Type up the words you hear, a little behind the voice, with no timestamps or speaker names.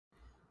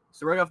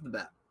So right off the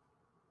bat,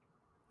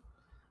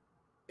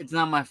 it's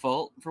not my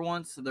fault for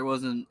once that there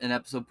wasn't an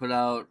episode put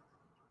out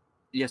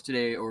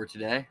yesterday or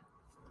today.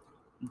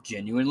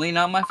 Genuinely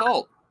not my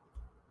fault.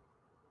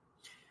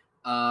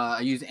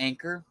 I use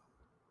Anchor.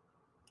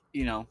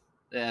 You know,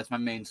 that's my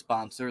main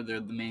sponsor. They're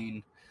the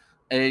main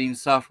editing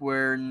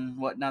software and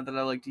whatnot that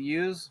I like to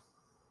use.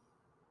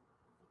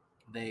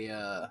 They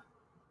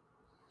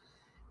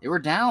were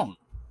down.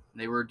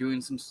 They were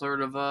doing some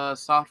sort of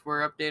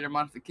software update or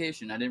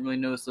modification. I didn't really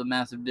notice a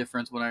massive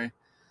difference when I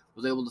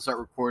was able to start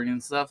recording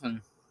and stuff.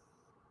 And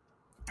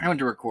I went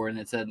to record and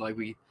it said, like,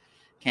 we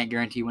can't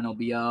guarantee when it'll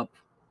be up.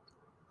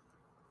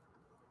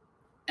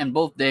 And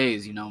both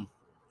days, you know,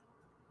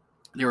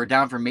 they were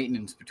down for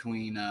maintenance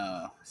between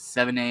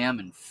 7 a.m.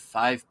 and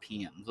 5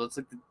 p.m. So it's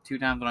like the 2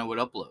 times when I would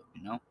upload,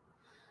 you know?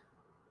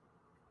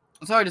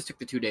 So I just took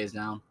the 2 days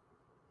down.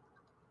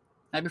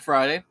 Happy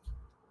Friday.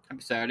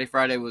 Happy Saturday.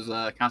 Friday was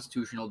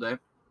Constitutional Day.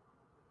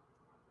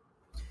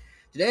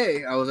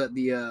 Today I was at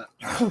the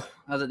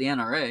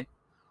NRA.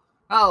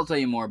 I'll tell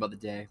you more about the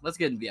day. Let's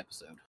get into the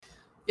episode.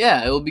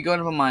 Yeah, it will be going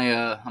up on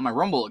my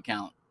Rumble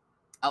account,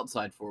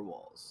 Outside Four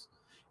Walls.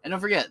 And don't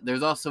forget,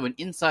 there's also an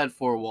Inside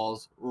Four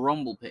Walls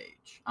Rumble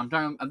page. I'm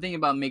thinking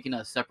about making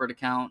a separate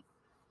account,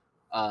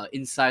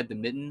 Inside the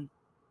Mitten.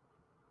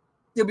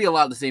 It'll be a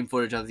lot of the same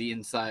footage of the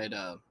inside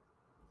of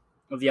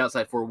the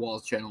Outside Four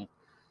Walls channel.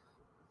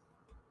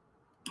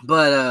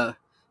 But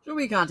there'll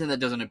be content that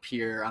doesn't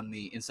appear on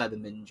the Inside the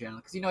Mitten channel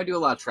because, you know, I do a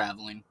lot of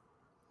traveling.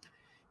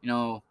 You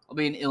know, I'll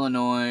be in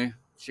Illinois,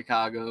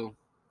 Chicago,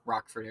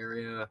 Rockford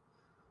area,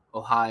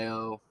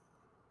 Ohio.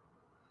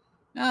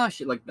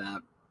 Shit like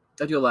that.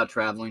 I do a lot of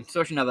traveling,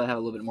 especially now that I have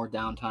a little bit more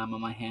downtime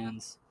on my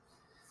hands.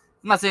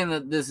 I'm not saying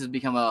that this has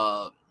become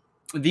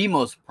the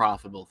most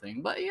profitable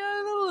thing, but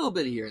yeah, a little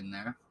bit here and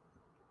there.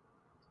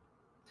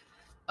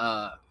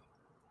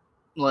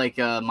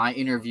 My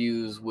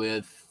interviews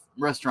with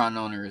restaurant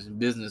owners and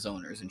business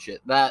owners and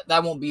shit.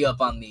 That won't be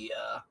up on the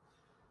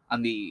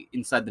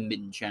Inside the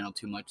Mitten channel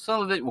too much.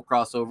 Some of it will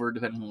cross over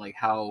depending on like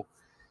how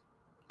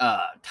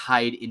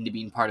tied into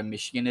being part of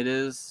Michigan it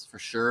is, for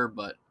sure,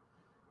 but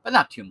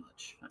not too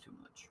much. Not too much.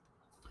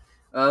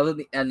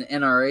 An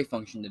NRA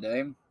function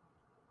today.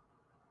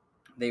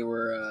 They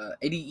were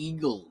Eddie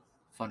Eagle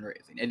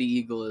fundraising. Eddie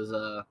Eagle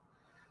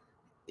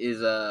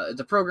is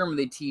a program where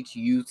they teach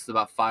youths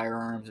about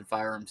firearms and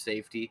firearm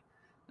safety,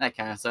 that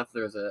kind of stuff.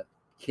 There's a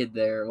kid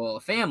there, well,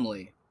 a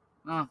family,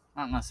 not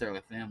necessarily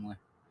a family.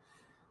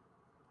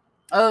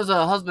 It was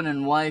a husband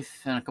and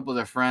wife and a couple of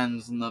their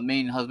friends, and the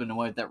main husband and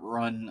wife that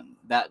run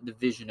that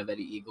division of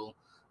Eddie Eagle.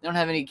 They don't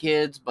have any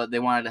kids, but they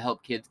wanted to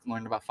help kids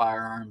learn about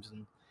firearms,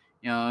 and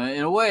you know,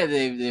 in a way,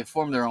 they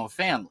formed their own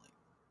family.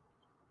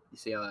 You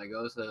see how that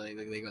goes? So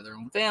they got their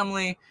own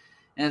family,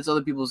 and it's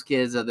other people's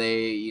kids that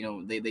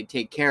they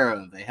take care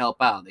of, they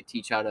help out, they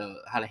teach how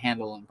to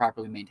handle and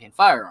properly maintain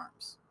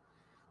firearms.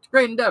 It's a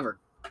great endeavor.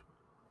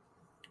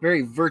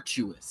 Very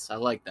virtuous. I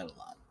like that a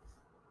lot.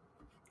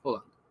 Hold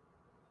on.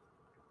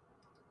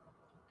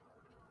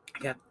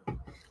 Yeah,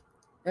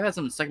 I've had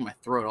something stuck in my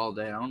throat all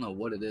day. I don't know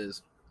what it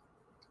is.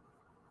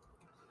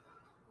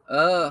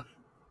 I'm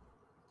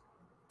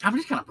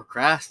just kind of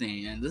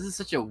procrastinating, and this is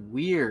such a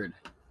weird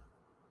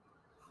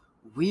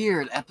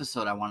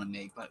episode I want to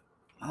make, but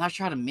I'm not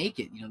trying to make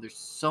it. You know, there's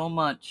so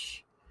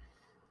much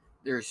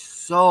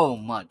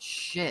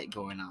shit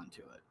going on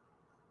to it.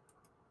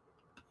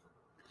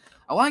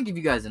 I want to give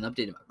you guys an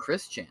update about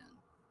Chris Chan.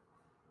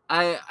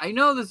 I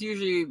know this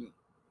usually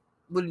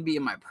wouldn't be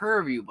in my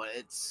purview, but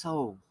it's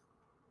so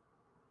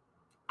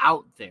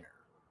out there.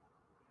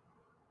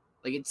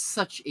 Like, it's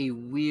such a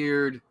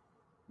weird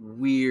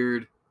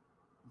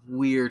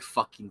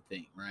fucking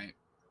thing, right?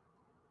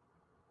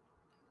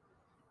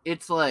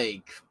 It's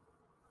like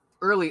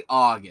early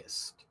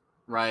August,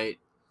 right?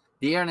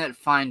 The internet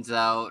finds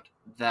out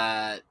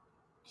that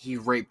he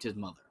raped his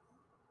mother,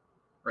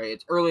 right?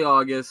 It's early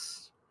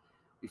August.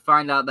 We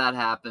find out that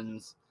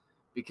happens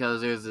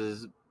because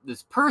there's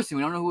this person,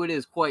 we don't know who it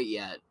is quite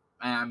yet.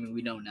 I mean,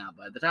 we know now,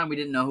 but at the time we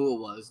didn't know who it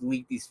was.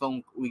 Leaked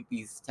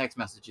these text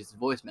messages and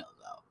voicemails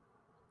out,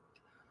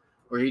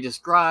 where he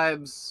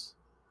describes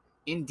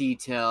in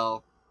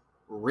detail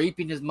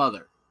raping his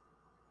mother,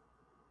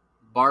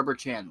 Barbara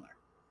Chandler.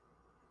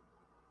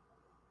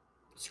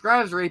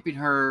 Describes raping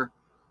her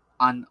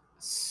on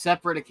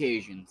separate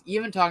occasions,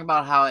 even talking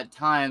about how at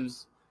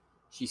times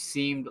she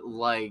seemed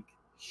like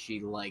she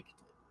liked it.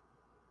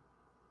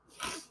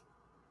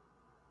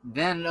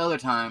 Then at other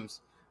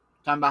times,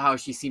 talking about how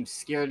she seemed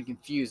scared and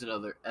confused at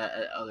other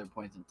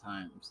points in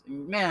times.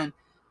 Man,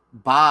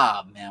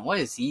 Bob, man, what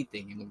is he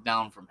thinking? Look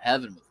down from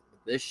heaven with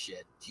this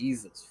shit.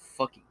 Jesus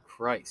fucking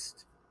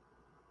Christ.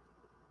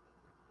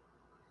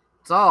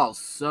 It's all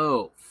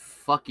so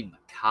fucking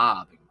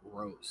macabre and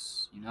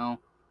gross, you know?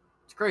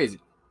 It's crazy.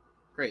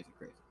 Crazy.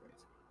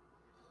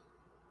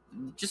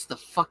 Just the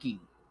fucking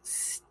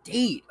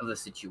state of the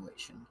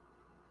situation.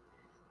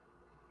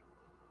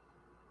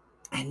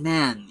 And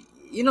man,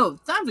 you know,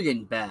 times are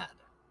getting bad,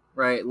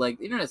 right? Like,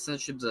 the internet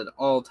censorship's at an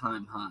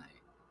all-time high.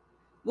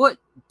 What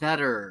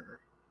better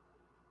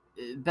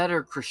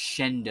better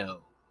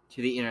crescendo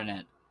to the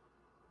internet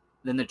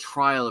than the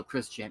trial of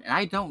Chris Chan. And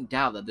I don't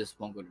doubt that this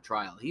won't go to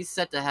trial. He's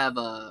set to have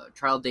a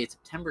trial date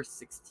September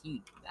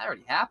 16th. That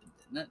already happened,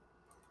 didn't it?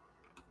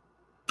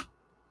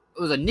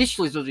 It was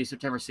initially supposed to be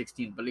September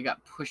 16th, but it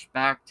got pushed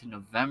back to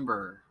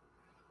November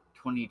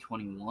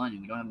 2021,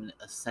 and we don't have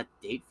a set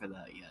date for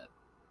that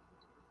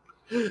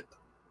yet.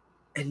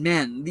 And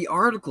man, the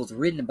articles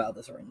written about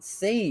this are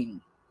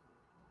insane.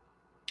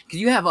 Because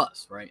you have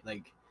us, right?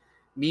 Like,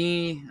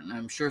 me, and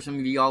I'm sure some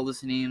of you all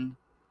listening,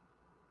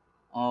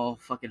 all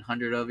fucking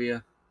 100 of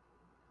you,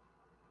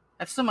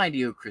 have some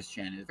idea who Chris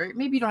Chan is. Right?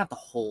 Maybe you don't have the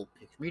whole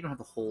picture. Maybe you don't have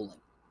the whole, like,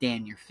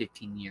 damn near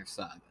 15-year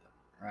saga,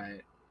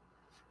 right?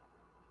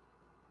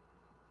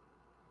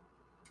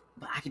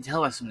 But I can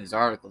tell by some of these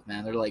articles,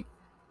 man. They're like,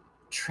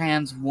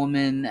 trans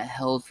woman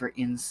held for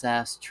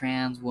incest,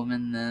 trans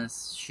woman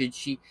this,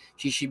 she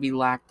should be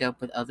locked up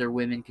with other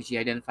women because she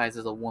identifies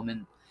as a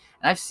woman.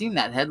 And I've seen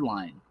that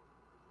headline.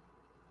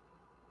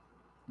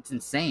 It's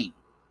insane,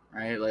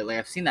 right? Like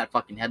I've seen that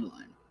fucking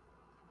headline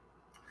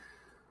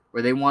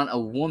where they want a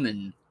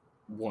woman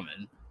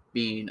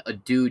being a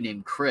dude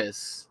named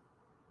Chris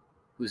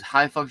who's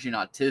high functioning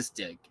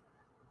autistic,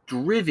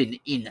 driven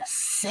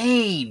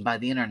insane by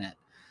the internet.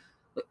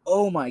 Like,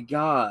 oh my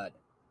god,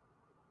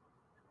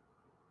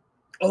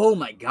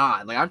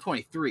 like I'm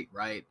 23,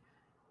 right?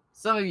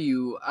 Some of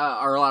you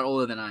are a lot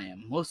older than I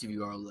am. Most of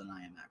you are older than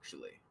I am,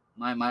 actually.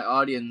 My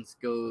audience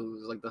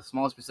goes, like, the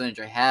smallest percentage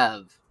I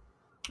have.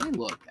 Let me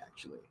look,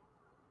 actually.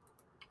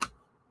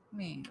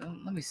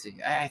 Let me see.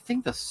 I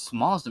think the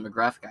smallest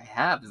demographic I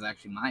have is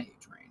actually my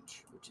age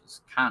range, which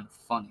is kind of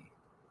funny.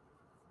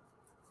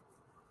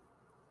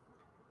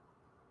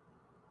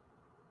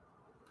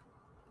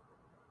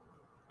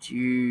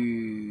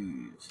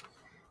 Jeez.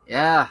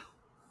 Yeah.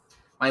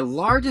 My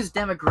largest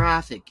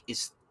demographic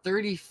is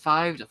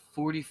 35 to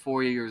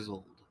 44 years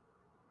old.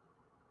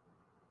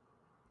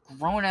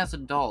 Grown-ass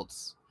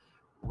adults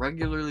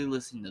regularly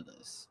listen to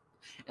this.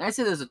 And I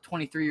say there's a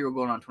 23-year-old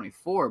going on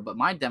 24, but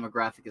my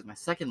demographic is my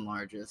second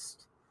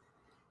largest.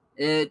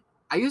 I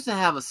used to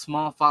have a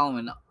small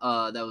following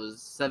that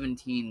was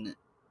 17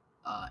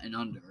 and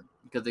under,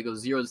 because they go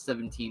 0 to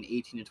 17,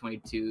 18 to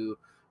 22,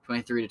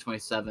 23 to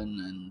 27,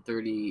 and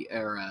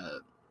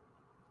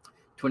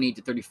 28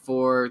 to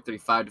 34,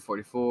 35 to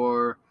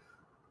 44,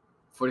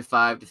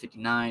 45 to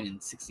 59,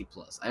 and 60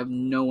 plus. I have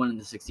no one in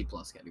the 60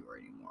 plus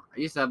category anymore. I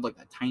used to have like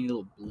a tiny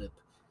little blip,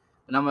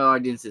 but now my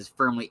audience is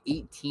firmly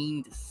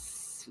 18 to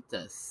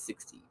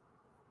 60.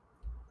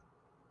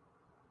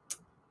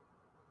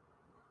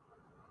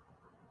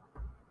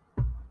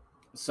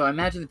 So I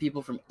imagine the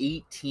people from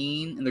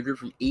 18, in the group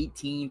from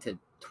 18 to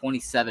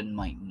 27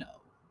 might know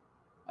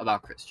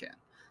about Chris Chan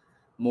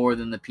more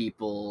than the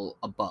people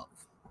above.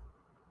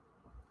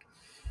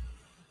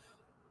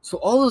 So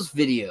all those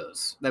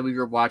videos that we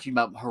were watching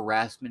about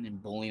harassment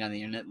and bullying on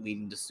the internet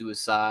leading to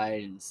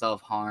suicide and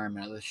self-harm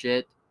and other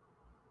shit,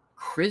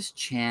 Chris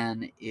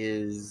Chan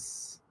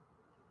is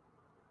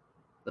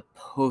the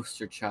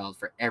poster child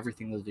for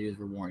everything those videos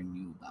were warning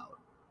you about.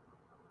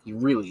 He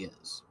really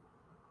is.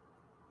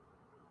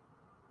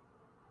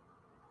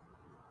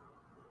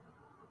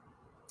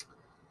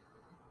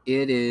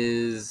 It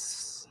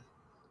is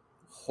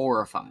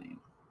horrifying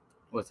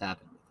what's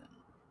happened with him.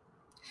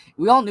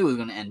 We all knew it was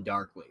going to end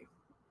darkly,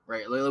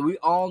 right? Like, we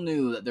all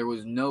knew that there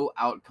was no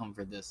outcome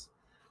for this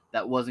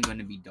that wasn't going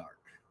to be dark.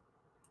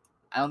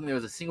 I don't think there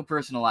was a single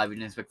person alive who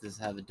didn't expect this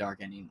to have a dark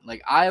ending.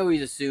 Like, I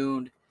always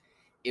assumed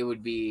it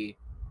would be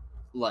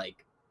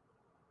like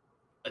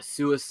a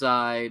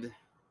suicide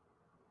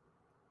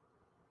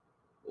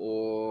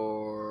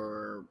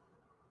or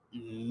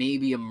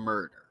maybe a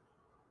murder.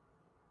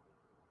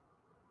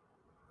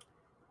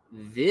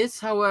 This,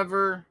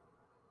 however,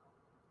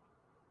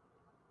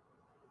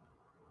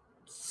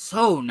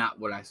 so not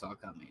what I saw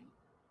coming.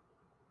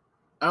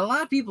 And a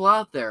lot of people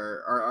out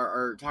there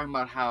are talking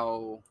about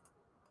how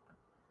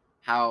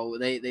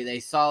they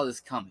saw this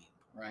coming,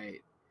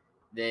 right?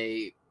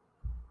 They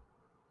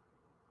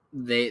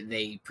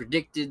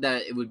predicted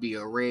that it would be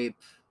a rape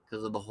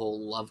because of the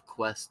whole love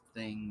quest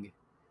thing.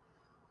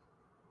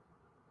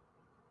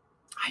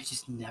 I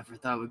just never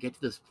thought it would get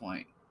to this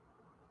point.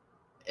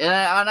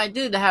 And I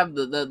did have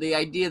the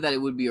idea that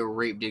it would be a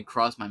rape did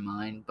cross my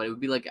mind, but it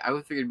would be like, I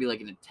would figure it'd be like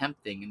an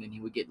attempt thing, and then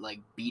he would get like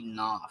beaten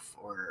off,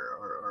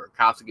 or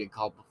cops would get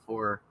called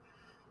before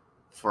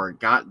it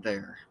got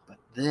there. But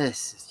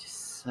this is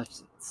just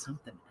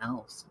something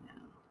else,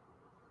 man.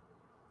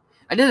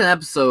 I did an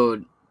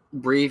episode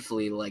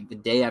briefly, like the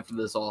day after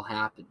this all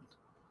happened,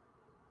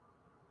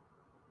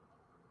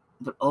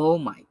 but oh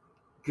my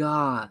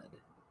god,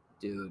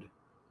 dude,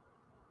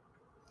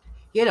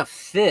 he had a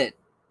fit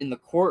in the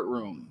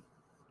courtroom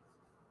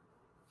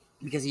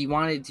because he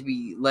wanted to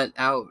be let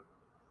out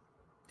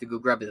to go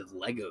grab his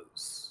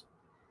Legos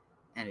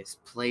and his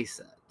play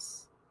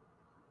sets.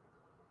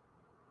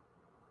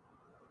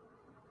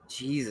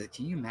 Jesus,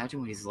 can you imagine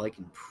what he's like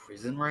in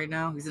prison right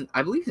now?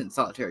 I believe he's in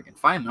solitary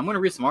confinement. I'm going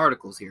to read some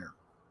articles here.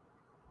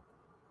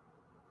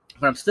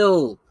 But I'm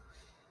still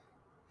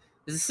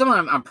This is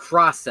something I'm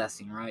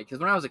processing, right? Because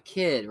when I was a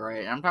kid,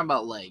 right, I'm talking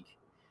about like,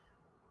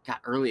 got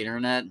early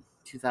internet,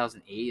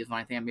 2008 is when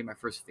I think I made my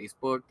first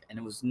Facebook, and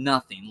it was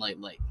nothing like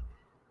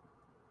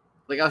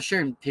I was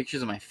sharing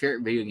pictures of my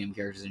favorite video game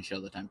characters and shit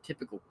all the time.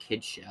 Typical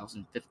kid shit. I was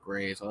in 5th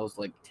grade, so I was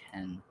like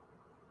 10,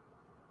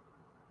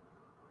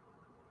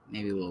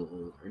 maybe a little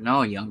older.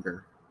 No,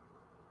 younger.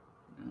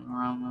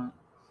 Around that.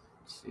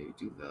 Let's see,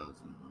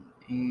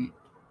 2008,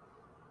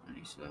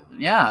 97.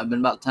 Yeah, I've been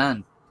about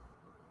 10.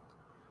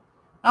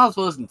 I was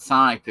posting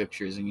Sonic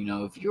pictures, and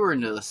if you were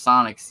into the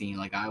Sonic scene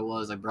like I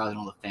was, like browsing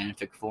all the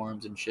fanfic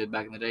forums and shit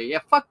back in the day, yeah,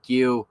 fuck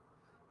you.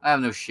 I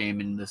have no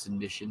shame in this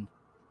admission.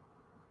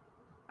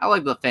 I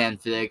like the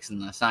fanfics and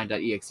the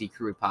Sonic.exe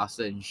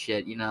creepypasta and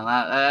shit.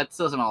 That's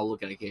something I'll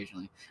look at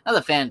occasionally. Not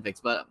the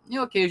fanfics, but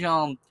occasionally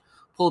I'll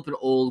pull up an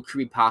old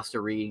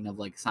creepypasta reading of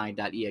like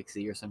Sonic.exe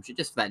or some shit,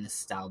 just for that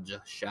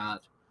nostalgia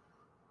shot.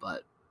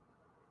 But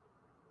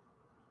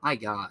my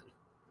God.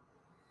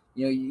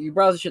 You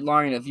browse the shit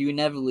long enough, you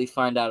inevitably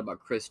find out about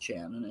Chris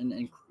Chan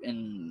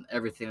and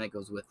everything that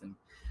goes with him.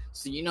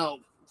 So,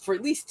 for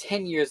at least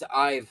 10 years,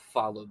 I've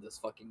followed this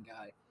fucking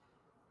guy.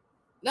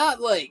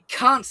 Not, like,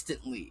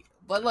 constantly,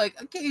 but, like,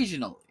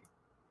 occasionally.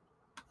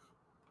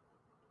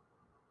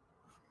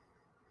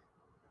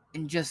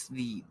 And just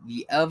the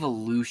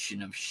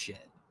evolution of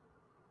shit.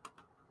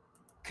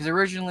 Because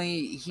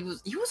originally, he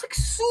was, like,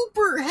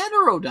 super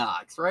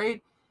heterodox,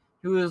 right?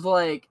 He was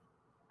like,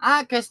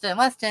 Kristen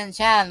Weston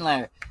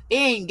Chandler,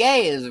 being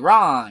gay is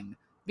wrong.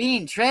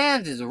 Being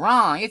trans is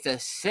wrong. It's a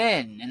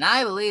sin. And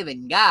I believe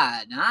in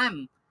God.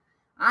 And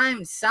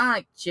I'm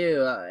Sonic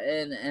Chew.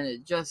 And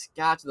it just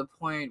got to the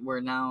point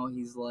where now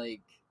he's like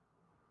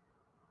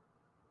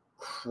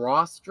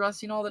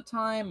cross-dressing all the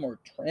time or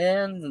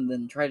trans and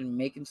then try to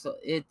make himself.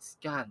 It's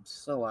gotten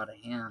so out of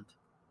hand.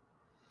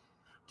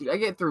 Dude, I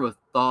get through a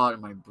thought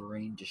and my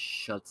brain just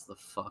shuts the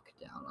fuck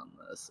down on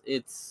this.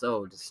 It's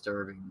so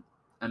disturbing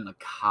and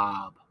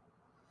macabre.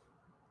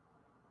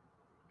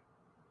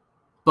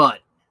 But,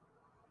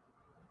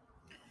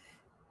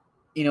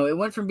 it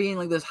went from being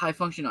like this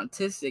high-function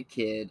autistic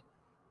kid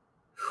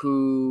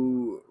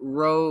who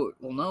wrote,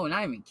 well, no,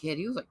 not even kid.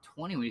 He was like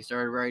 20 when he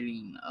started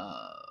writing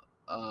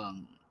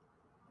the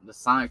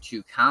Sonic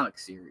 2 comic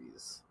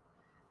series.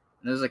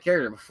 And there was a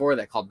character before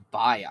that called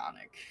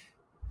Bionic.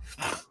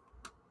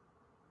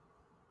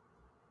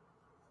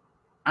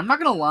 I'm not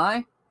gonna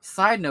lie.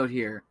 Side note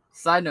here.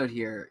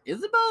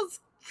 Isabel's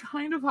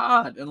kind of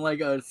hot in like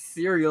a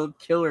serial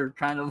killer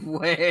kind of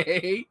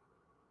way.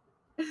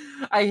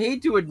 I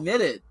hate to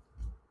admit it.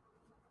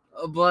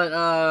 But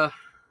I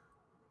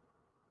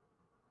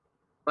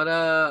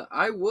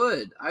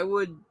would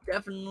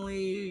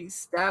definitely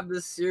stab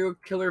this serial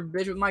killer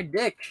bitch with my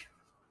dick.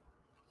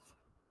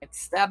 I'd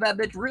stab that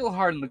bitch real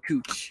hard in the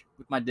cooch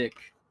with my dick.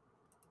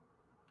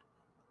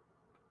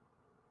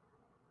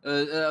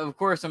 Of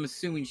course, I'm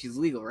assuming she's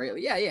legal, right?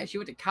 Yeah, she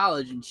went to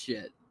college and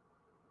shit.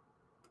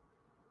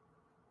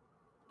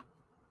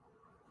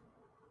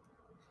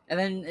 And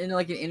then in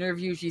like an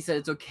interview, she said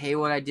it's okay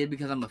what I did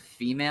because I'm a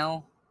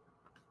female.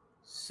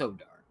 So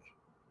dark.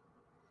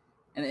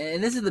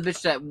 And this is the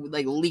bitch that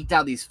like leaked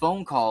out these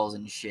phone calls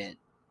and shit.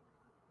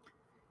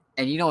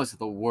 And it's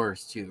the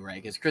worst too,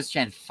 right? Because Chris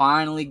Chan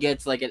finally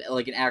gets like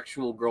an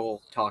actual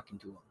girl talking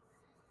to him,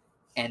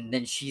 and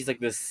then she's like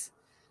this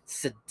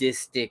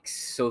sadistic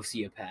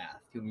sociopath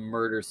who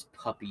murders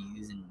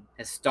puppies and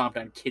has stomped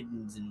on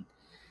kittens and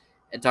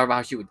talk about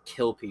how she would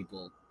kill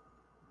people.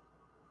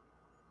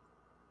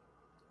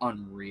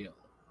 Unreal,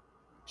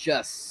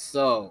 just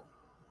so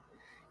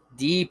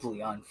deeply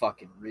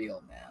unfucking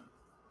real, man.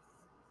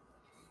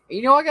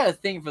 And I got a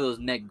thing for those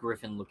Meg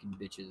Griffin looking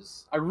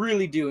bitches. I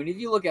really do. And if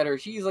you look at her,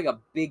 she's like a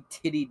big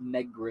tittied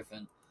Meg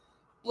Griffin.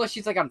 Plus,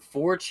 she's like on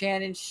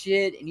 4chan and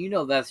shit.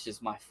 And that's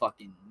just my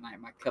fucking,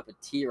 my cup of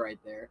tea right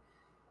there.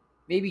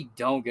 Maybe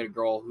don't get a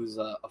girl who's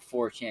a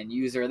 4chan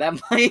user.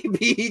 That might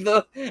be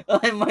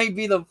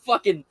the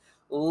fucking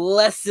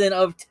lesson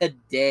of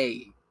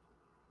today.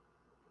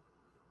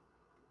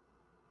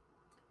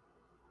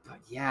 But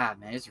yeah,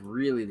 man, it's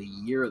really the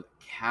year of the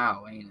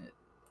cow, ain't it?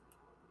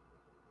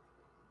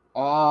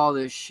 All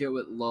this shit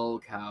with lol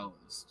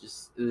cows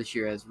just this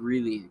year has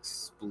really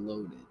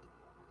exploded.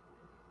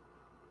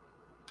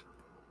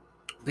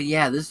 But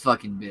yeah, this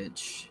fucking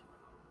bitch,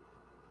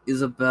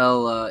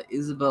 Isabel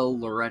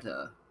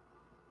Loretta.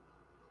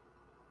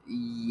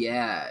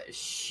 Yeah,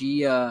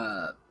 she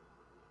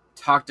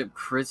talked up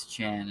Chris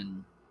Chan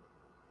and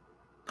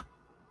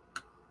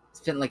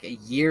spent like a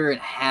year and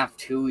a half,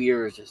 2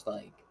 years just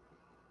like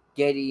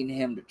getting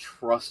him to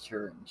trust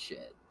her and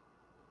shit.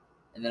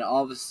 And then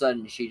all of a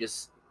sudden she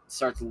just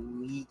starts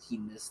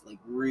leaking this like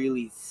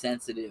really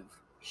sensitive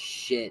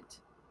shit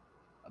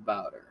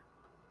about her,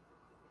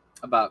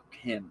 about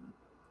him.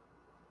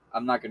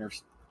 I'm not gonna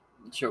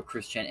show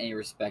Chris Chan any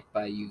respect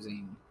by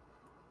using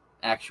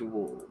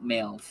actual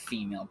male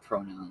female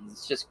pronouns.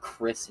 It's just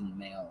Chris and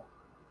male.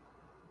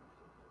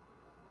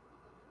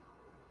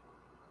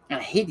 And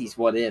I hate these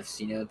what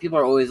ifs. People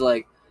are always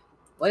like,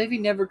 what if he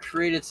never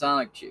created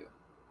Sonic Chew?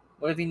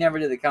 What if he never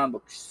did the comic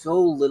book? So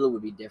little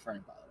would be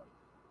different about him.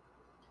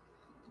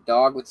 The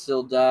dog would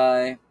still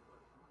die.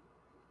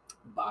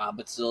 Bob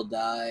would still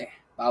die.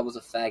 Bob was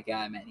a fat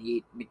guy, man. He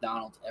ate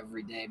McDonald's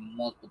every day,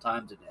 multiple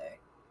times a day.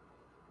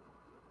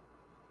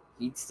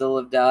 He'd still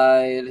have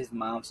died. His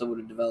mom still would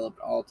have developed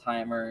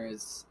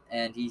Alzheimer's,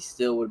 and he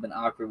still would have been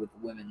awkward with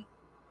women.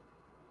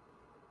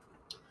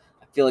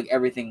 I feel like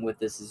everything with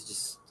this is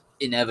just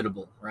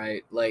inevitable,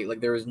 right? Like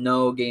there was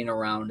no getting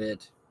around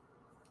it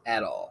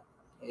at all.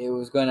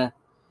 It's gonna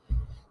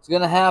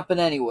happen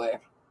anyway.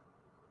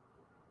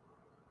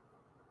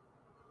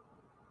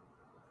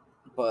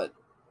 But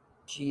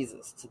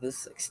Jesus, to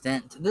this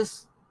extent, to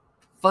this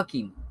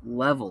fucking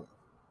level.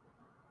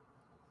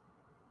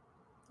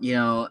 You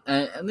know,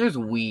 and there's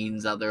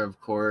weens out there,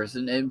 of course.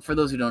 And for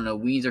those who don't know,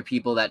 weens are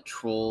people that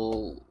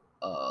troll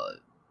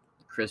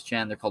Chris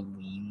Chan. They're called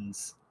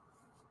weens.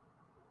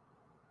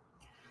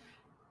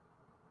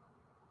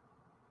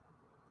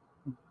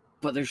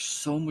 But there's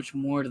so much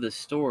more to the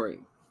story.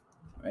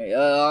 Right?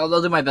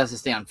 I'll do my best to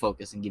stay on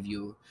focus and give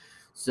you.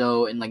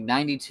 So in like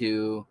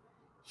 '92,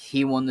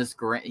 he won this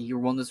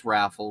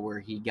raffle where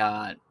he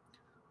got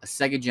a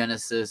Sega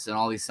Genesis and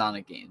all these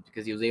Sonic games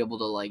because he was able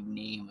to like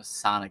name a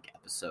Sonic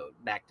episode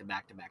back to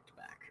back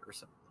or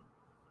something.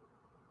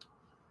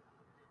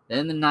 Then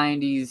in the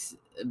 '90s,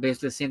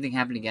 basically the same thing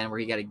happened again where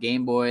he got a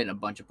Game Boy and a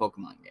bunch of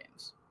Pokemon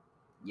games.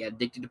 He got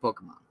addicted to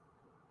Pokemon.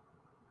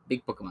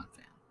 Big Pokemon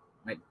fan,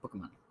 right?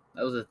 Pokemon.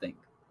 That was the thing.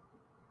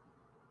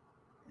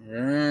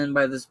 And then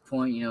by this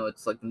point, you know,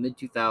 it's like the mid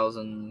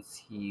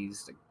 2000s.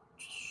 He's like,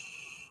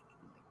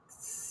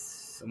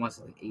 I want to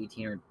say like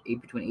 18 or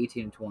between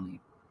 18 and 20. And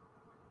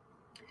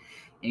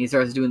he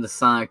starts doing the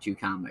Sonic 2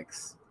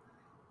 comics,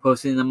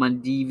 posting them on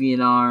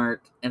DeviantArt,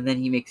 and then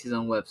he makes his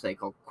own website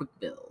called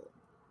Quickbill.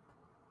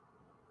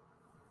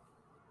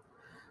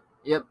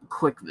 Yep,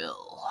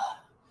 Quickbill.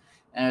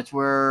 And it's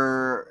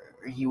where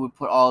he would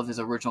put all of his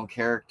original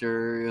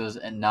characters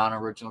and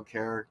non-original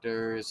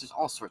characters, just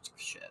all sorts of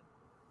shit.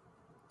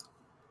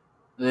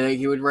 Like,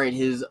 he would write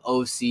his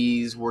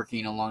OCs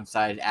working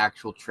alongside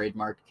actual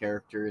trademarked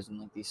characters and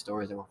like these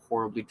stories that were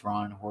horribly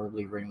drawn,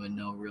 horribly written with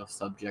no real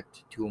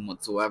subject to them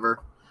whatsoever.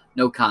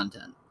 No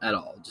content at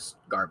all, just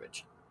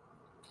garbage.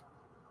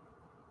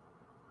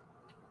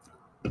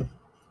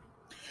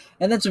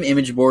 And then some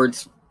image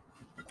boards.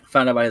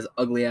 Found out about his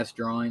ugly ass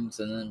drawings,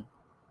 and then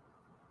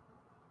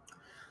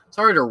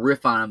started to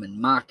riff on him and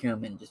mock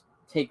him and just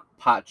take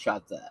pot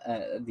shots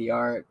at the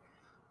art.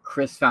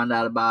 Chris found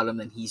out about him,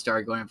 and he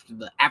started going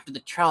after the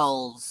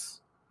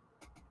trolls.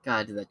 God,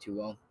 I did that too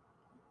well.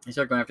 He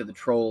started going after the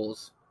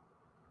trolls,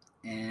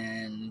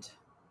 and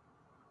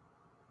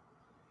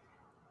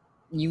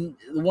the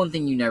one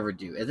thing you never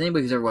do, as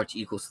anybody who's ever watched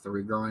Equals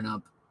 3 growing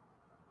up,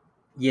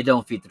 you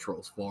don't feed the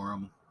trolls for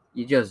them.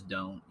 You just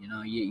don't. You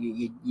know,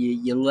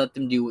 you let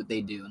them do what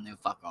they do, and they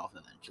fuck off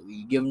eventually.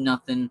 You give them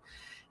nothing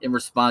in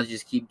response. You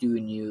just keep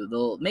doing you.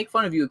 They'll make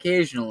fun of you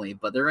occasionally,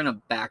 but they're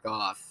gonna back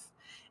off.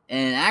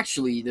 And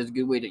actually, there's a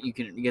good way that you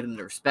can get them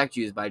to respect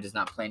you is by just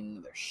not playing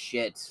into their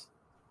shit.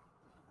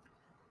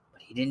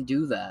 But he didn't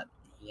do that.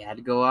 He had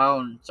to go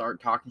out and start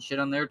talking shit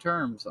on their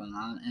terms and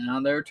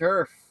on their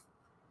turf.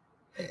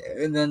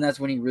 And then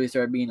that's when he really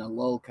started being a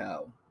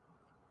lolcow.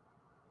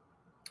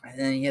 And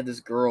then he had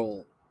this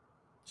girl.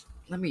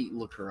 Let me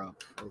look her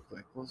up real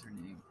quick. What was her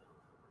name?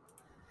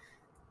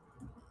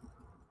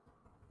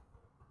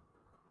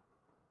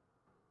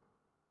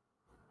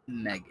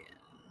 Megan.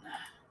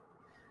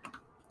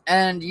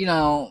 And, you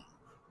know,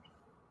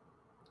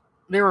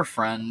 they were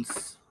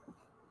friends.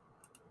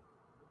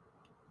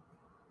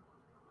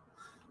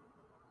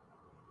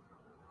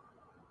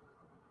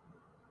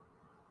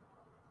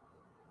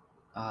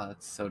 Oh,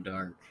 it's so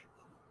dark.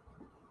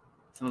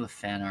 Some of the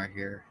fan art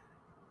here.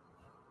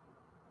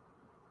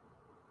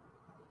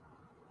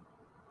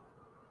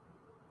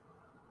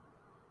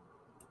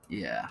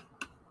 Yeah.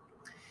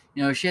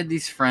 You know, she had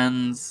these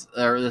friends,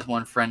 or this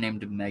one friend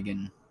named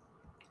Megan,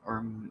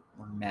 or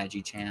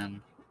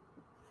Maggie-chan,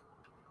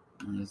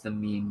 as the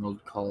meme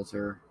world calls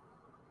her.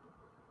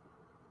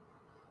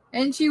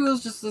 And she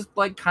was just this,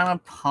 like, kind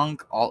of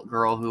punk alt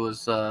girl who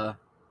was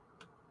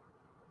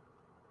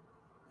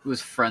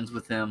friends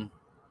with him.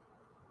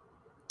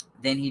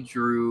 Then he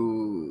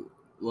drew,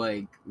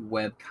 like,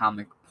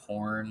 webcomic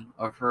porn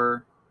of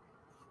her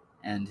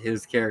and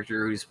his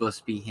character, who's supposed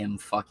to be him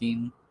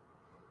fucking.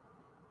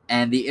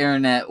 And the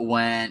internet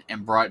went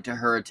and brought it to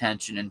her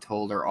attention and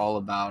told her all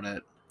about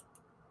it.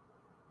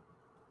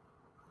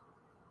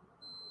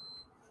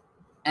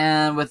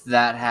 And with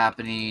that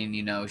happening,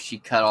 you know, she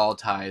cut all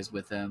ties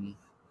with him,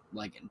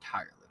 like,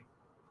 entirely.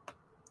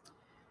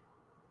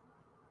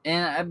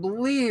 And I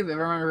believe, if I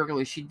remember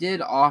correctly, she did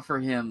offer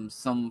him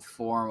some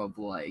form of,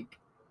 like,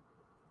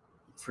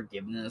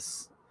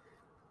 forgiveness.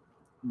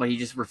 But he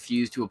just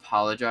refused to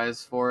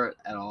apologize for it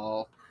at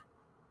all.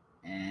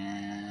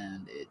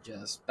 And it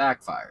just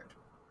backfired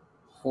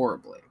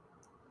horribly.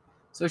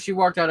 So she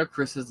walked out of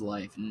Chris's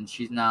life, and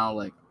she's now,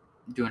 like,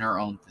 doing her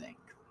own thing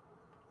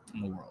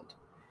in the world.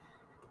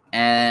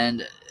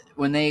 And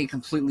when they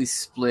completely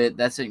split,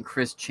 that sent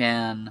Chris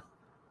Chan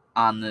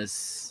on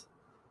this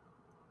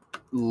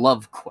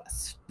love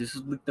quest. This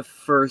was like the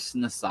first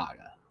in the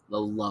saga, the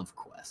love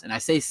quest. And I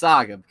say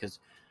saga because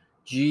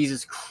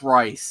Jesus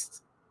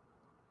Christ,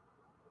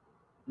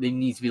 there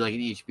needs to be like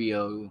an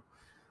HBO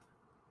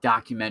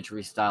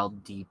documentary style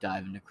deep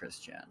dive into Chris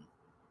Chan.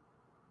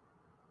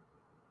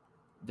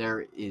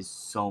 There is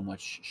so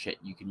much shit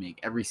you can make.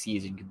 Every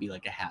season could be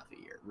like a half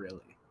a year,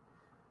 really.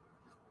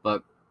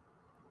 But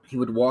he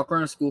would walk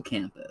around a school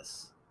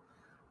campus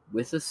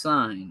with a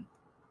sign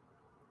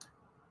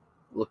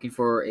looking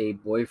for a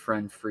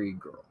boyfriend-free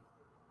girl.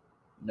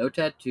 No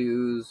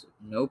tattoos,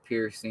 no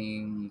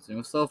piercings,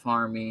 no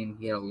self-harming.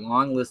 He had a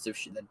long list of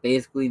shit that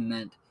basically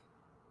meant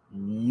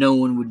no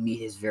one would meet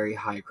his very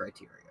high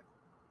criteria.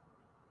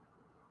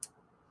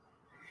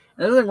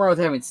 And there's nothing wrong with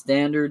having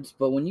standards,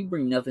 but when you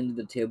bring nothing to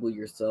the table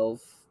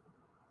yourself,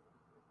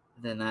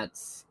 then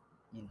that's,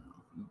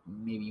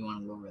 maybe you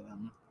want to lower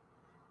them.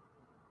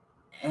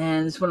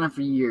 And this went on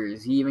for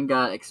years. He even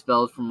got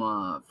expelled from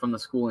the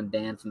school and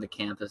banned from the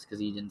campus because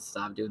he didn't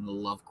stop doing the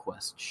love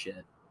quest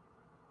shit.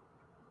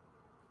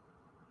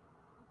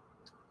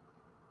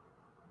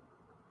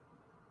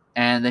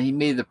 And then he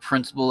made the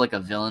principal like a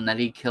villain that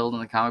he killed in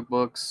the comic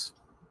books.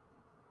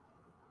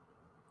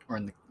 Or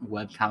in the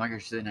webcomic, I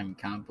should say, not in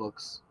comic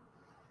books.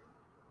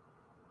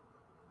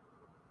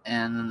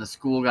 And then the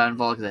school got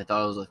involved because they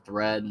thought it was a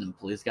threat, and then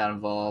police got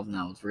involved, and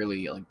that was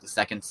really like the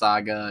second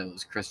saga. It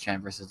was Chris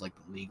Chan versus like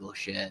the legal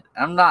shit.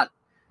 And that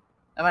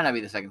might not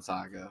be the second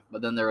saga,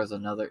 but then there was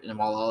another, and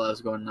while all that was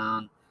going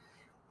on,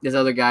 this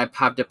other guy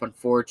popped up on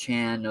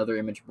 4chan and other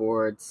image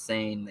boards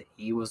saying that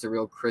he was the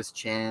real Chris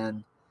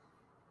Chan,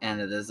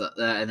 and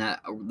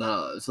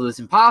so this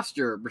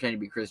imposter pretending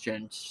to be Chris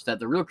Chan said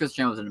the real Chris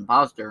Chan was an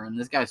imposter, and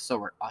this guy's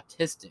so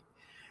autistic,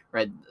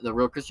 right? The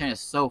real Chris Chan is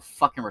so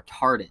fucking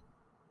retarded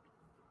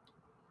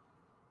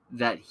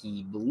that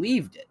he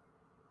believed it.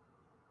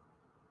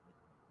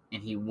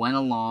 And he went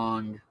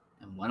along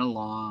and went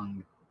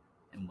along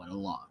and went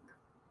along.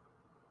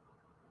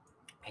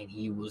 And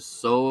he was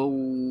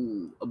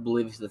so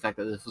oblivious to the fact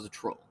that this was a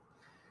troll.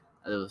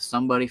 That there was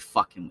somebody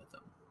fucking with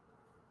him.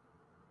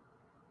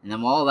 And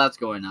then while all that's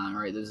going on,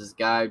 right, there's this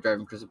guy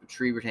driving Chris up a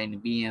tree pretending to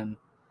be him.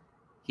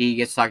 He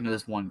gets talking to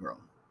this one girl,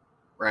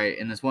 right?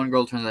 And this one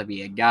girl turns out to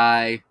be a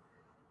guy.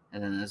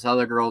 And then this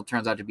other girl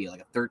turns out to be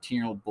like a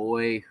 13-year-old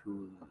boy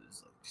who's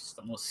just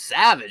the most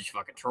savage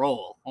fucking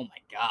troll. Oh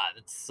my god,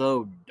 it's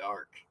so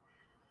dark.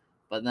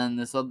 But then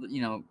this other,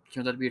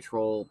 turns out to be a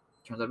troll,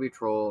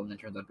 and then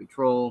turns out to be a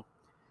troll.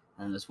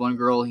 And this one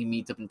girl he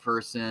meets up in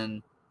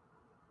person,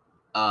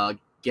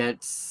 it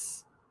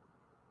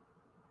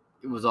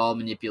was all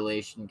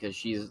manipulation because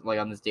she's like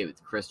on this date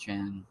with Chris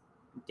Chan,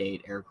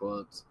 date, air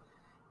quotes.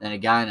 Then a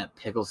guy in a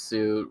pickle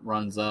suit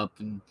runs up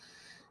and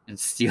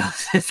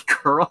steals his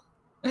girl.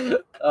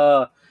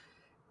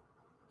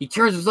 He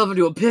turns himself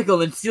into a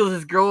pickle and steals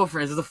his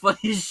girlfriend. It's the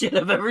funniest shit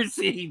I've ever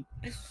seen.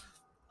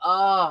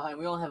 And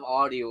we only have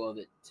audio of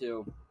it,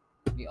 too.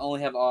 We only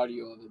have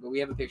audio of it, but we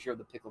have a picture of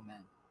the pickle man.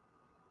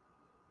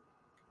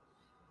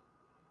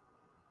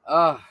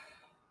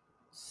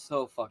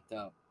 So fucked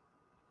up.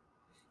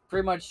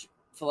 Pretty much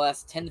for the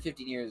last 10 to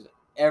 15 years,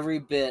 every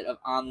bit of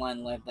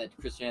online life that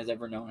Chris Chan has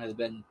ever known has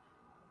been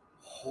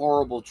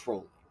horrible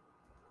trolling.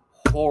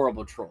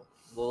 Horrible troll.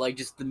 Well, like,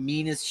 just the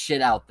meanest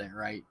shit out there,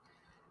 right?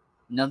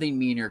 Nothing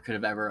meaner could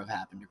have ever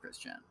happened to Chris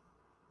Chan.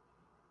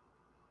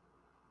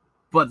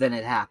 But then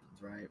it happens,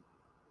 right?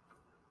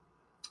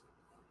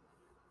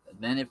 And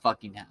then it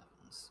fucking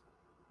happens.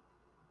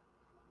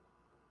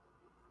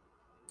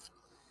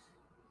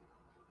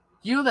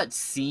 You know that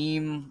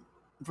seam,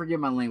 forgive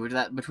my language,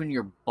 that between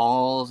your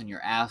balls and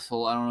your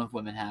asshole? I don't know if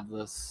women have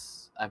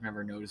this. I've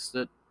never noticed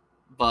it.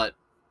 But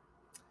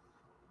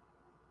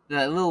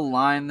that little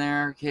line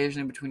there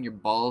occasionally between your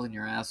balls and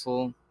your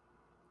asshole.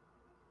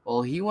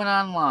 Well, he went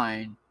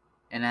online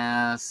and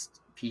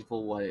asked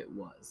people what it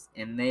was.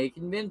 And they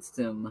convinced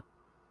him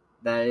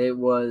that it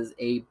was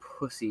a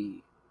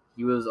pussy.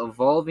 He was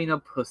evolving a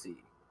pussy.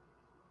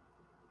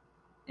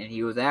 And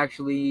he was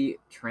actually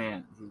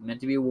trans. He was meant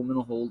to be a woman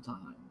the whole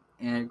time.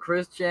 And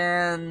Chris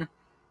Chan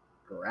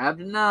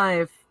grabbed a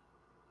knife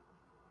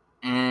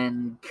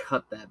and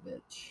cut that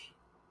bitch.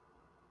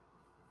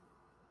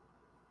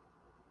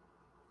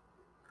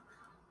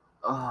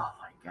 Oh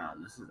my god,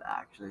 this is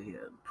actually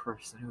a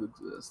person who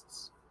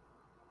exists.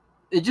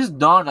 It just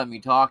dawned on me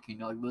talking,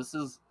 like, this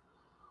is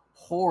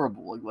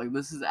horrible. Like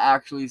this is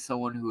actually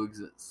someone who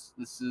exists.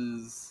 This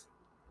is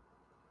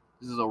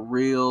a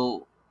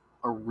real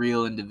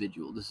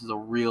individual. This is a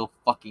real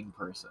fucking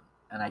person.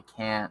 And I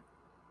can't.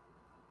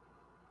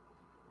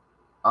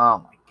 Oh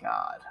my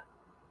god.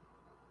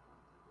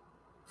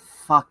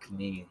 Fuck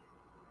me.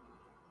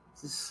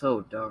 This is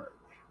so dark.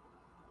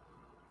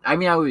 I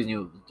mean, I always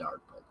knew it was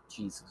dark, but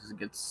Jesus, it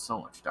gets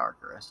so much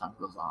darker as time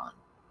goes on.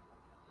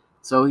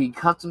 So he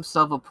cuts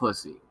himself a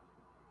pussy.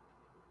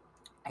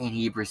 And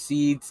he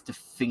proceeds to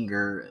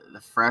finger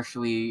the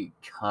freshly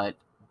cut,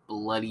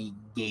 bloody,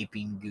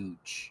 gaping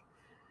gooch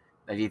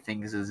that he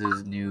thinks is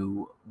his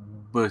new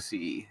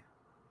bussy.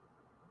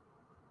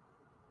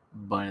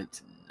 But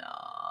it's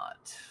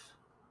not.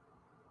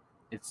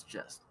 It's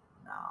just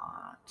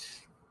not.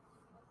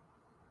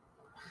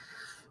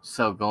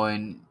 So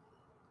going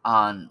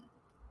on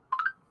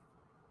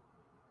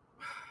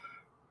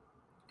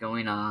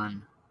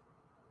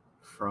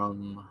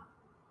from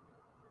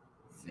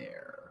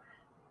there,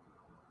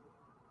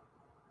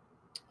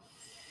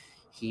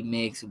 he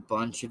makes a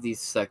bunch of these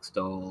sex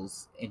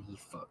dolls and he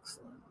fucks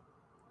them.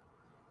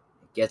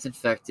 Gets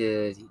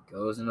infected, he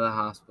goes into the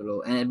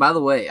hospital. And by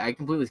the way, I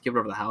completely skipped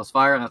over the house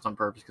fire, and that's on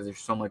purpose because there's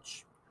so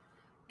much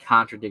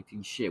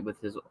contradicting shit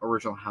with his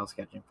original house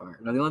catching fire.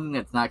 Now, the only thing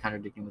that's not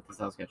contradicting with his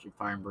house catching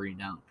fire and burning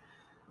down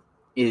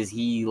is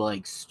he,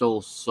 like,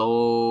 stole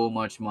so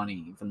much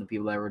money from the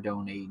people that were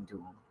donating to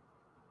him.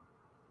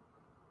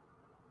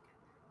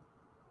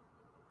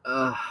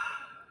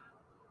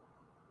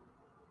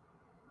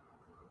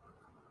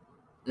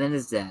 Then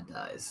his dad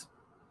dies.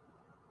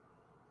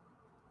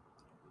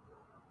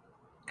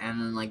 And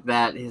then, like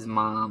that, his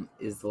mom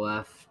is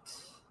left.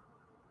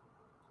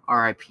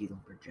 R.I.P.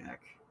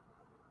 Lumberjack.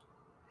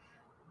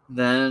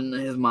 Then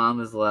his mom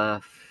is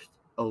left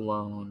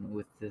alone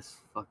with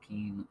this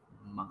fucking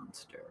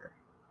monster.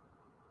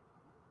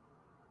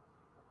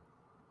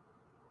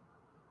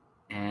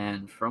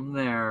 And from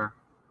there,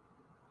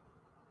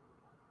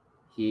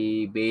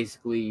 he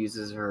basically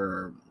uses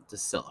her to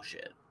sell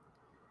shit.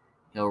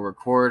 He'll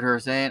record her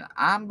saying,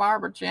 "I'm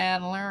Barbara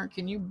Chandler.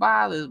 Can you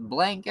buy this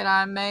blanket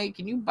I made?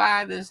 Can you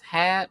buy this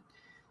hat?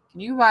 Can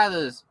you buy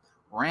this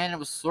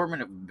random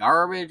assortment of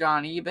garbage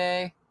on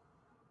eBay?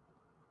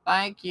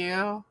 Thank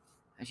you."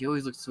 And she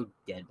always looked so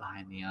dead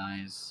behind the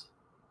eyes.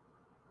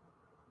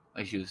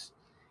 Like she was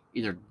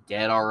either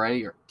dead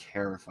already or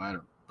terrified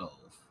or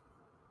both.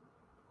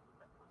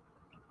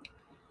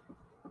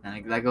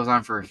 And that goes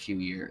on for a few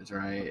years,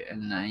 right?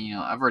 And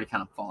I've already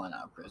kind of fallen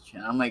out,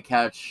 Christian. I might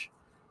catch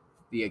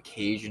the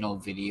occasional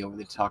video where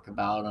they talk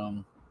about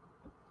him.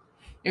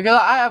 Because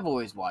I've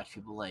always watched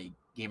people like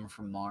Gamer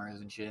from Mars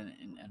and shit,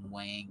 and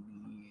Wang.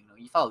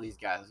 You follow these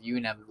guys, you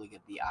inevitably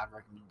get the odd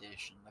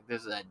recommendation. Like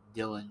there's that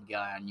Dylan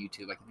guy on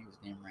YouTube. I can think of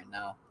his name right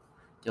now.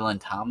 Dylan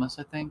Thomas,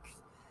 I think.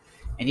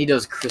 And he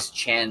does Chris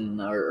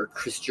Chan or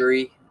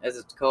Christery, as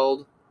it's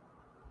called.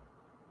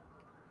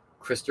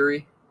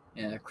 Christery?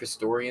 Yeah,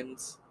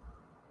 Christorians.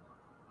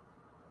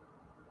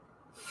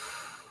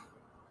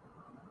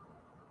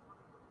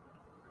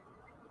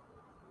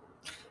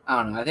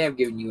 I don't know. I think I've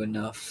given you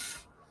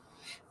enough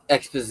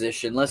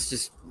exposition. Let's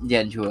just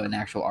get into an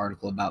actual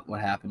article about what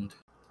happened.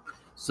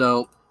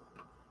 So,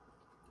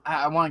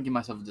 I want to give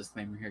myself a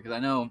disclaimer here because I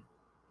know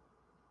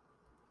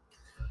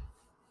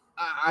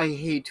I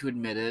hate to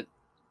admit it.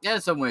 Yeah,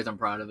 in some ways I'm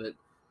proud of it.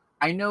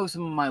 I know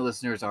some of my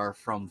listeners are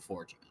from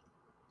 4chan.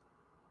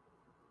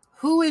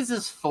 Who is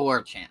this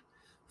 4chan?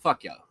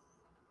 Fuck y'all.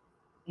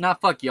 Not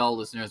fuck y'all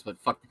listeners,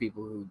 but fuck the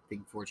people who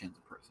think 4chan's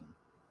a person.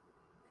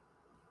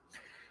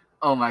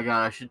 Oh my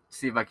god, I should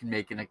see if I can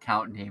make an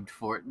account named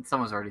for it.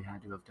 Someone's already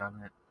had to have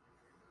done it.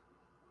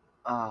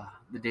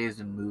 The days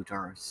of Moot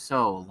are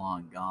so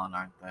long gone,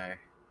 aren't they?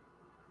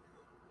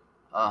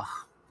 I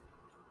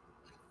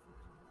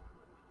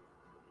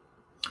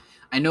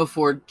know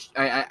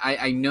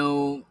I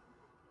know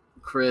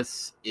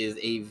Chris is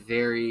a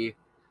very,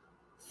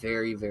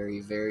 very, very,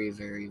 very,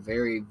 very,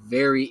 very,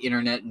 very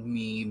internet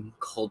meme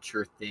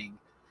culture thing.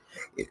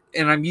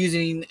 And I'm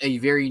using a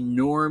very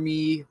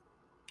normie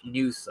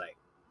news site.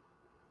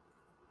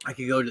 I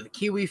could go to the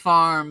Kiwi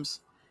Farms.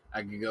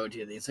 I could go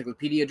to the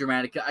Encyclopedia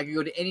Dramatica. I could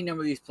go to any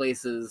number of these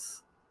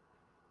places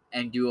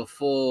and do a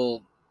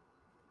full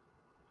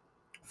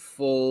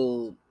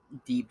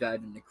deep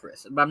dive into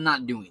Chris. But I'm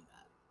not doing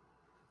that.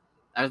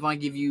 I just want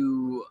to give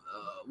you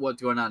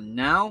what's going on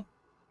now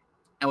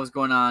and what's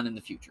going on in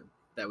the future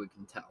that we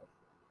can tell.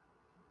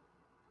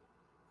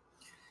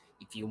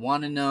 If you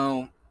want to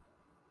know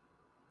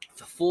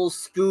the full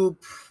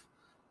scoop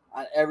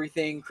on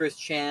everything Chris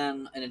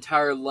Chan, an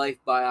entire life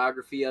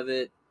biography of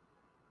it,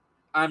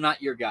 I'm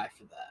not your guy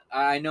for that.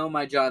 I know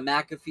my John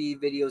McAfee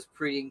video is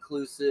pretty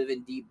inclusive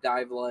and deep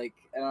dive like,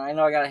 and I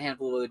know I got a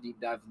handful of other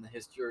deep dives in the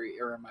history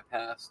or in my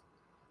past.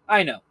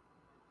 I know.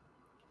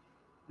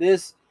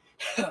 This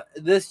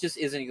just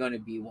isn't going to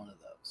be one of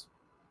those.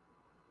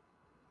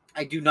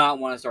 I do not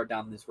want to start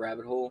down this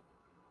rabbit hole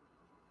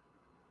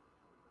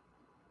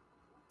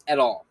at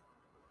all.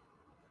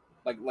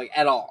 Like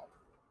at all.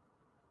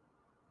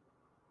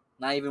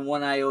 Not even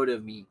one iota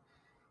of me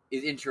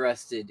is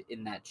interested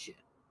in that shit.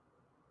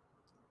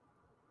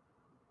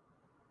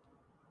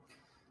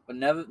 But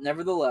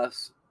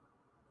nevertheless,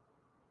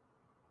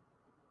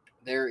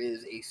 there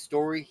is a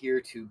story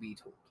here to be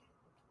told.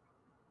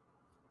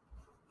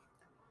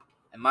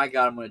 And my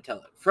God, I'm going to tell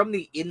it. From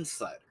the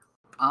Insider.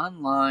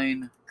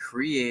 Online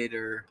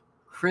creator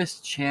Chris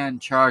Chan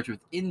charged with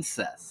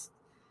incest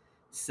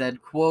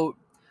said, quote,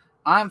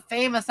 "I'm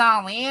famous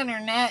on the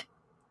internet"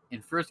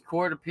 in first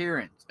court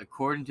appearance,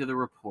 according to the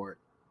report.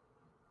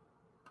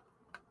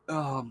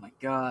 Oh my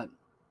God.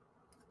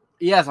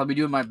 Yes, I'll be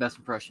doing my best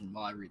impression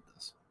while I read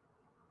this.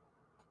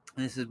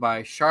 This is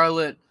by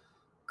Charlotte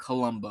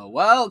Colombo.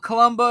 Well,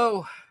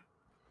 Colombo,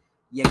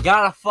 you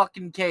got a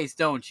fucking case,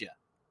 don't you?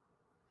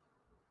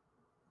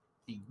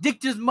 He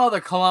dicked his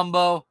mother,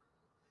 Colombo.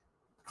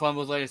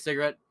 Colombo's lighting a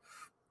cigarette.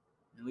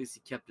 At least he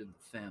kept it in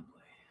the family.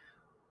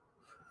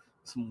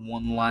 Some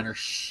one-liner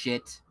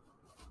shit.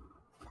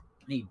 I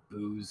need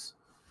booze.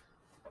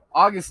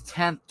 August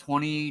 10th,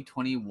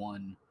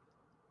 2021.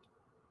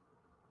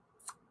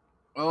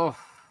 Oh.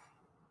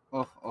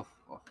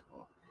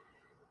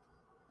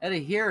 At a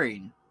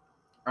hearing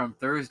on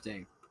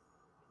Thursday,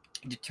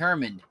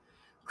 determined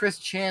Chris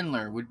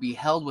Chandler would be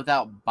held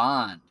without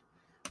bond,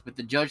 with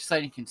the judge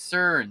citing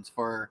concerns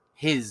for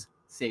his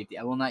safety.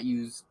 I will not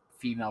use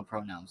female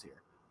pronouns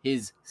here.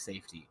 His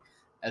safety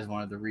as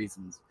one of the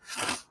reasons.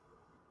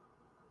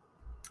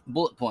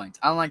 Bullet points.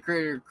 Online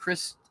creator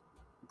Chris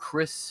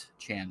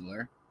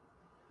Chandler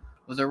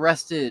was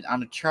arrested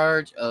on a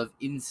charge of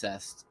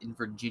incest in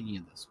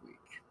Virginia this week.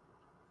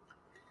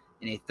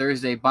 In a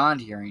Thursday bond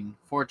hearing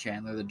for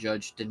Chandler, the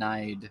judge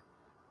denied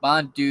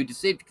bond due to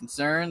safety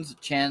concerns.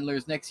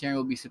 Chandler's next hearing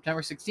will be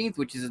September 16th,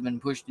 which has been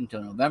pushed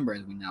until November,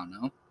 as we now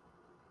know.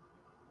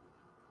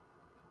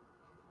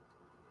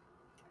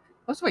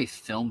 What's the way he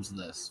films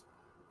this?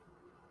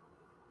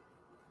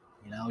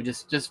 You know,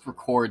 just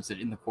records it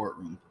in the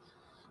courtroom.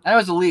 I know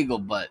it's illegal,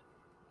 but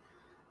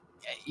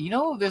you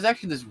know, there's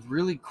actually this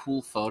really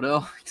cool photo,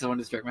 because I want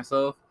to distract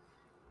myself,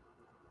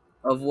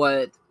 of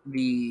what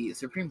the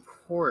Supreme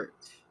Court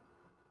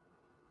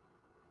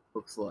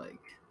looks like.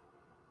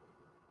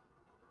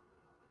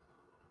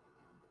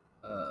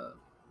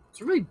 It's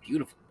a really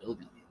beautiful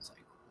building on the inside,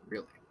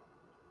 really.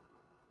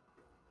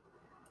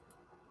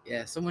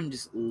 Yeah, someone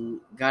just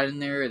got in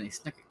there and they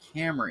snuck a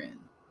camera in.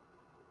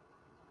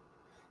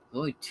 There's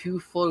only 2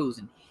 photos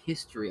in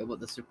history of what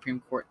the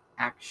Supreme Court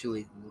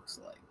actually looks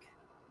like.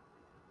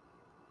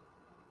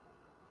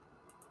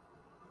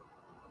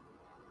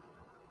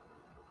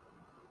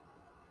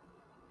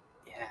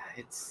 Yeah,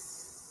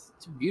 it's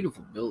a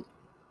beautiful building.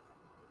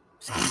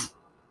 If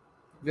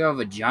you have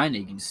a vagina,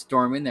 you can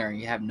storm in there and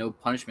you have no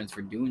punishments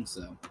for doing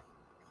so.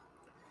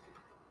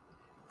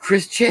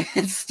 Chris Chan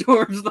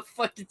storms the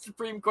fucking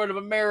Supreme Court of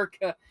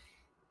America.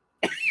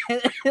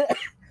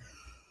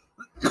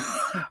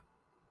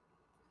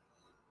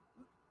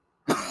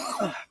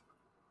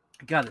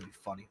 Gotta be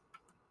funny.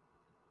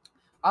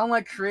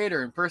 Online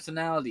creator and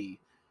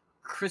personality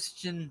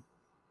Christian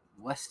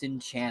Weston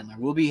Chandler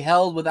will be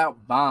held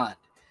without bond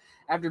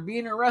after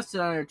being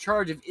arrested on a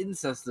charge of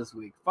incest this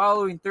week,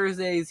 following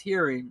Thursday's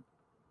hearing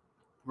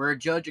where a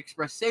judge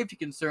expressed safety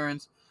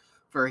concerns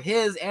for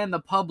his and the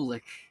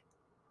public.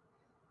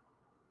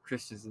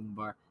 Christian's in the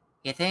bar.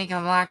 You think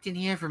I'm locked in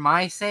here for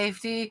my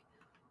safety?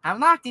 I'm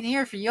locked in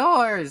here for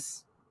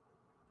yours.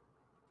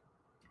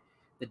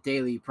 The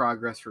Daily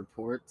Progress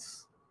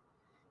reports.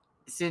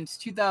 Since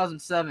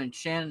 2007,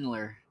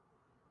 Chandler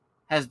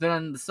has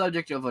been the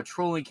subject of a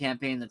trolling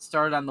campaign that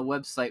started on the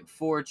website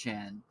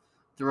 4chan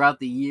throughout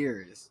the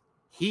years.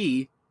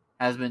 He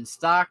has been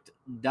stalked,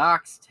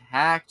 doxxed,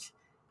 hacked,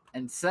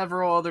 and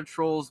several other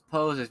trolls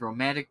pose as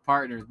romantic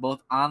partners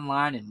both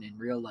online and in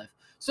real life.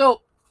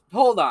 So,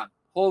 hold on.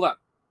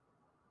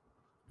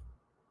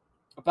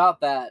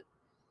 About that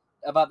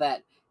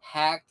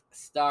hacked,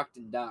 stalked,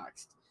 and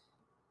doxxed.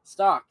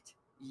 Stalked,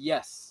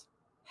 yes.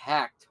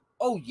 Hacked,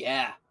 oh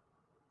yeah.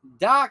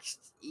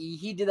 Doxxed,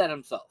 he did that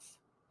himself.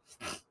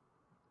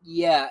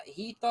 Yeah,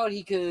 he thought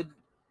he could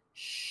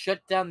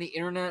shut down the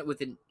internet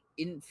with an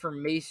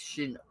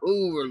information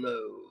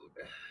overload.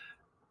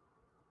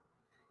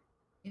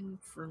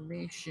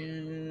 Information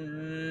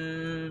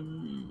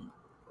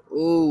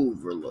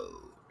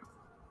overload.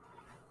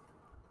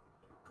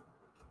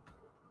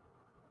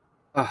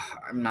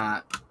 I'm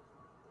not.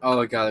 Oh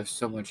my god, there's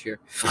so much here.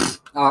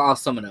 I'll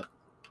sum it up.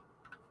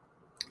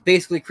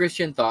 Basically,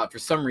 Christian thought for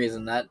some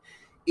reason that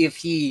if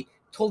he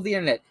told the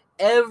internet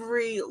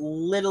every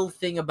little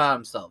thing about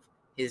himself,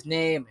 his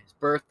name, his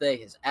birthday,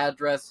 his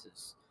address,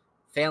 his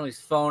family's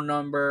phone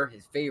number,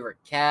 his favorite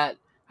cat,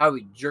 how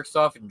he jerks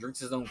off and drinks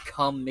his own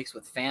cum mixed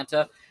with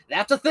Fanta,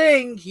 that's a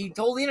thing he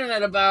told the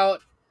internet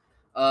about.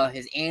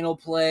 His anal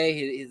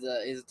play,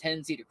 his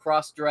tendency to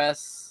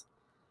cross-dress.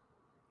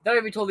 That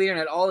if he told the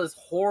internet all this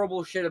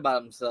horrible shit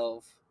about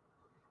himself,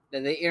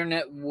 that the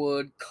internet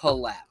would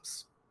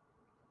collapse.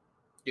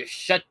 Just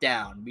shut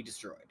down, be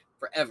destroyed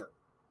forever.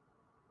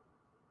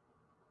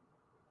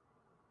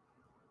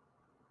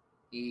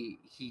 He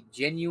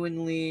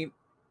genuinely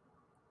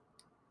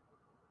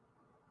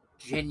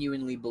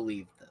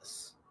believed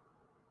this.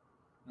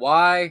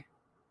 Why?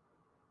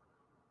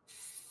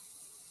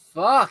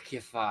 Fuck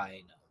if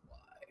I know why.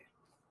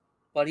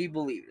 But he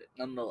believed it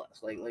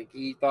nonetheless. Like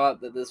he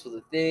thought that this was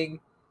a thing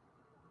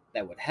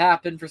that would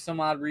happen for some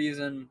odd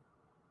reason.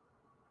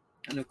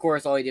 And of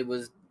course, all he did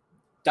was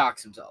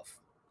dox himself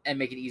and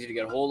make it easier to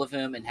get a hold of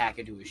him and hack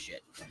into his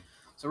shit.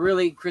 So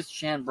really, Chris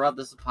Chan brought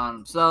this upon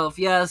himself.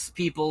 Yes,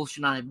 people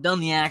should not have done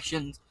the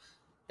actions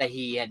that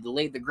he had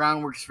laid the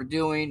groundworks for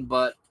doing,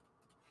 but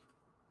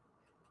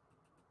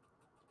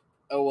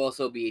oh well,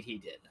 so be it, he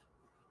did.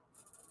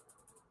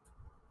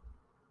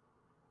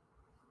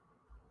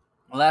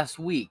 Last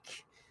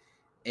week,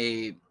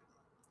 a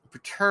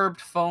perturbed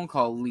phone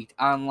call leaked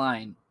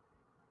online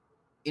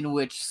in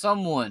which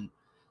someone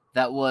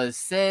that was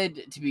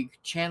said to be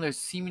Chandler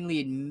seemingly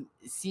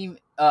admitting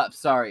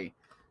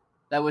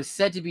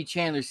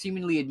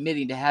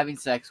to having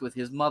sex with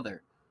his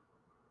mother.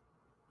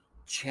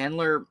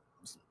 Chandler,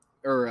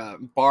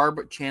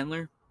 Barb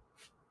Chandler,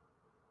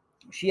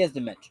 she has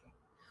dementia.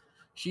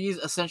 She's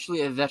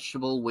essentially a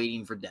vegetable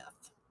waiting for death.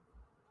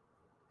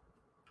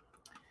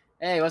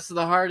 Hey, what's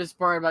the hardest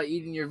part about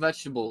eating your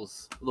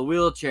vegetables? The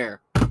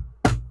wheelchair.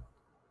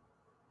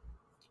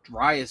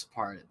 Driest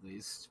part, at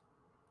least.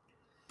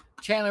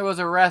 Chandler was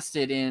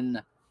arrested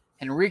in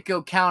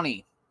Henrico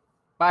County.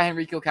 By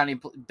Henrico County.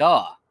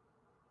 Duh.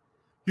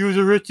 He was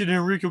arrested in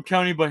Henrico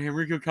County by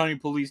Henrico County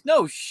police.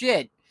 No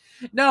shit.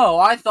 No,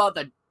 I thought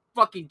that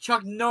fucking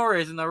Chuck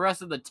Norris and the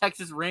rest of the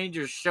Texas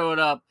Rangers showed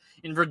up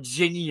in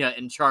Virginia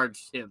and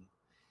charged him.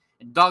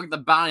 And Dog the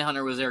Bounty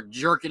Hunter was there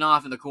jerking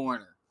off in the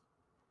corner.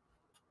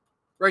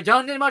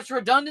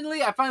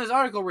 Redundantly? I find this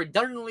article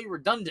redundantly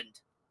redundant.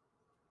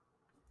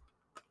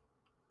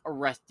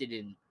 Arrested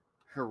in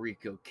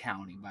Henrico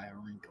County by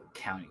Henrico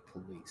County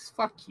police.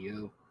 Fuck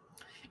you.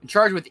 And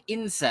charged with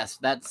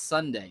incest that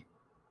Sunday.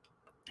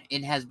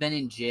 And has been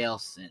in jail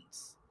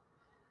since.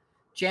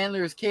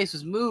 Chandler's case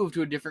was moved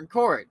to a different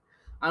court.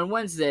 On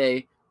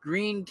Wednesday,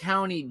 Greene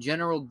County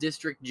General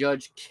District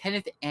Judge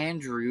Kenneth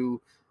Andrew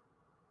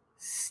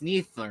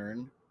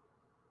Sneathern.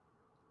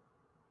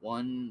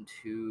 1,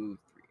 2,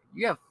 3.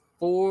 You have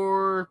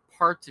 4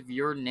 parts of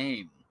your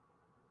name.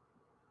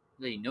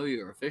 They know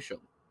you're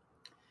official.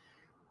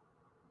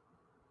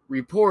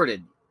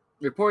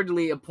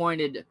 Reportedly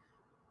appointed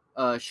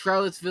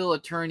Charlottesville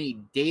attorney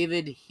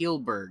David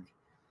Heilberg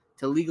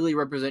to legally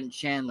represent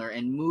Chandler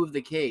and move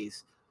the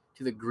case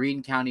to the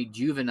Greene County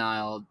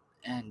Juvenile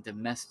and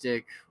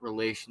Domestic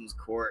Relations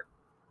Court.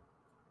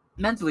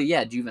 Mentally,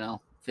 yeah,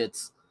 juvenile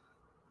fits.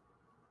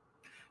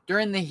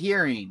 During the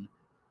hearing,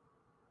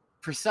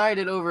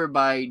 presided over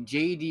by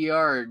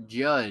JDR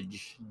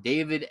Judge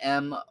David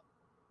M.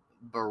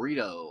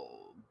 Barredo,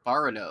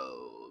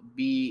 Barredo,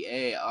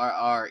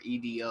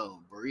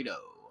 Burrito.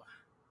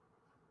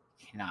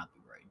 Cannot be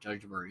right.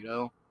 Judge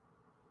Burrito.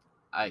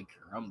 Ay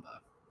caramba.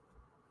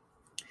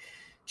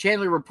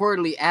 Chandler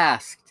reportedly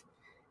asked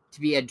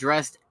to be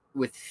addressed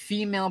with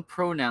female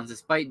pronouns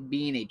despite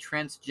being a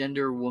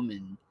transgender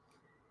woman.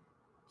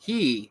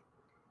 He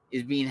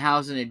is being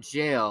housed in a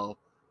jail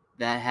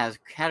that has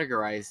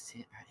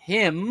categorized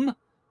him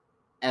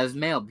as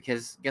male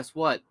because guess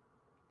what?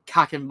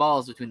 Cock and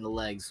balls between the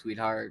legs,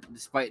 sweetheart.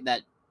 Despite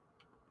that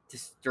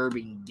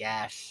disturbing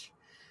gash.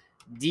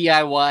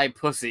 DIY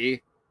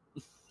pussy.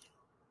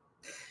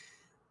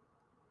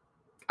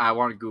 I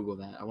want to Google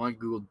that. I want to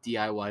Google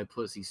DIY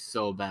pussy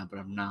so bad, but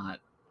I'm not.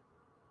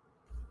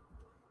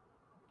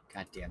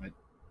 God damn it.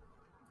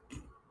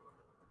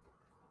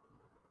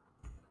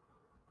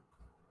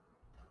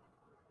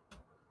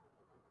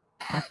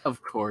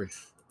 Of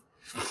course.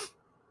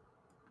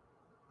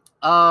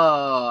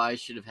 Oh, I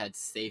should have had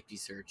safety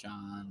search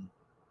on.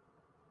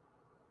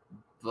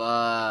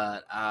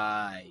 But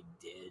I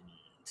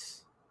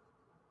didn't.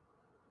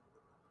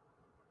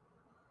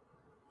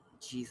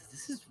 Jeez,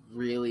 this is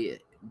really...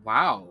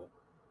 Wow.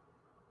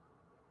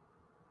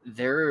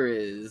 There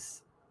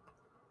is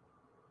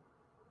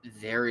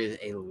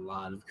a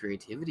lot of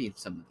creativity in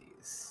some of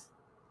these.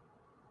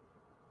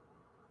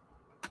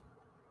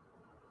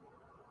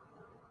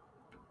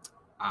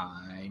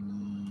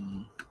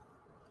 I'm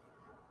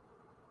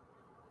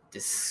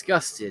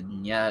disgusted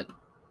and yet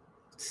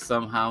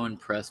somehow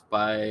impressed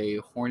by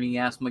horny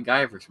ass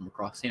MacGyvers from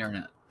across the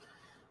internet.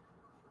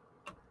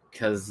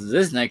 Because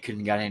this night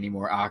couldn't get any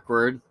more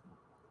awkward.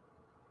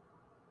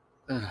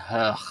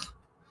 Ugh.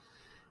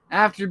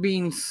 After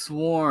being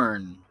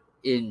sworn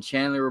in,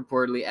 Chandler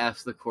reportedly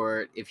asked the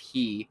court if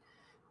he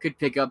could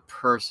pick up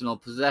personal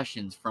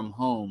possessions from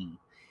home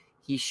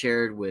he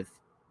shared with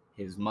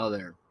his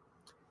mother,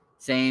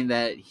 saying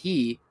that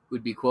he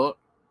would be, quote,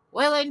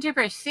 willing to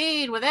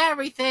proceed with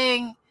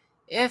everything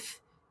if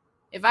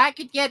I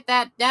could get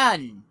that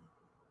done.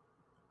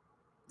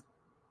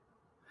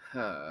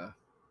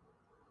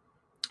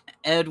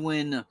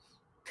 Edwin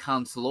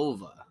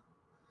Konslova,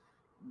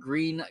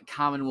 Greene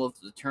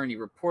Commonwealth's attorney,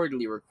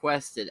 reportedly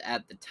requested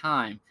at the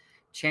time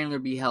Chandler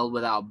be held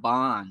without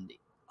bond.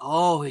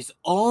 Oh, his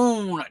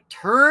own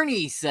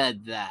attorney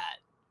said that.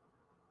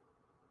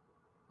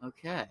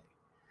 Okay.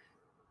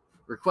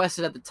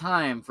 Requested at the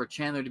time for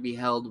Chandler to be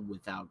held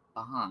without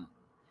bond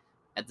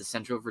at the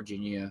Central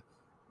Virginia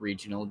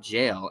Regional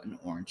Jail in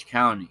Orange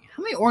County.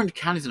 How many Orange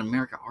counties in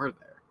America are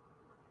there?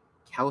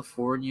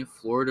 California,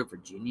 Florida,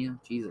 Virginia?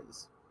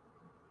 Jesus.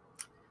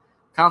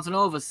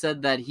 Konstanova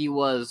said that he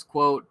was,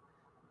 quote,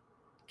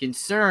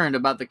 concerned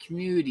about the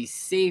community's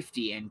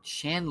safety and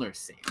Chandler's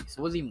safety. So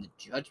it wasn't even the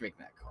judge making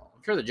that call.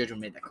 I'm sure the judge would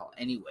make that call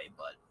anyway,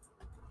 but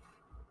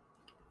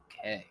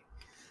okay.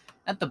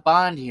 At the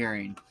bond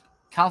hearing,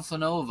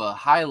 Konstanova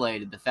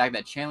highlighted the fact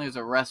that Chandler's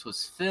arrest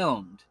was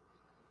filmed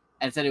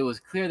and said it was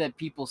clear that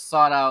people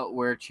sought out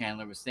where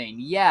Chandler was staying.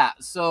 Yeah,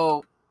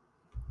 so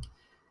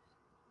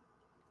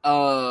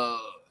the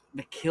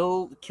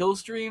kill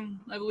stream,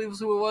 I believe was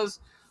who it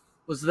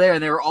was there,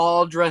 and they were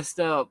all dressed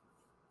up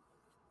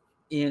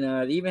in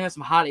they even had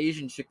some hot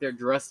Asian chick there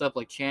dressed up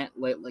like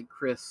like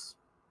Chris.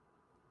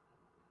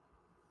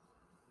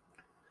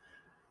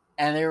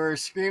 And they were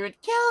screaming,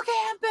 "Kill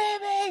cam,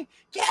 baby!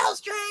 Kill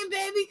stream,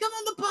 baby! Come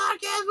on the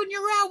podcast when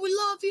you're out. We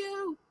love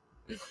you."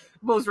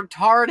 Most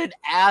retarded,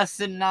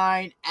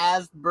 asinine,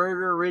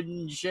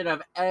 Asperger-ridden shit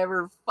I've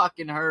ever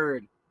fucking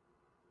heard.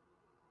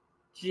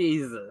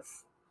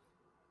 Jesus.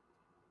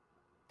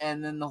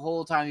 And then the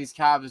whole time these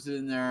cops are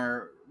sitting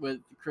there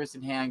with Chris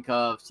in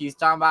handcuffs, he's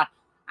talking about,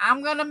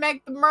 "I'm gonna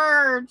make the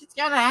merge. It's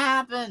gonna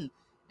happen."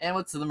 And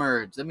what's the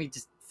merge? Let me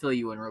just fill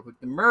you in real quick.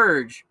 The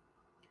merge,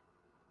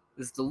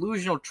 this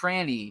delusional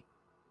tranny,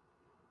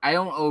 I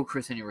don't owe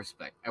Chris any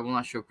respect. I will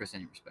not show Chris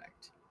any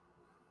respect.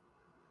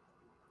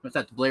 If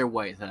that's Blair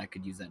White, then I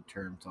could use that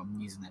term, so I'm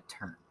using that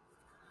term.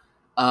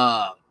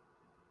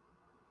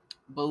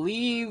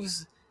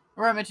 Believes,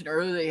 remember I mentioned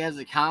earlier that he has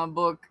a comic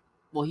book?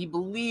 Well, he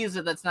believes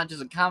that that's not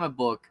just a comic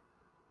book,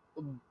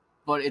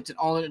 but it's an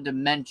alternate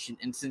dimension.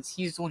 And since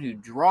he's the one who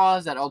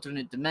draws that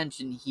alternate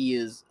dimension, he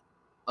is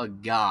a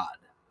god.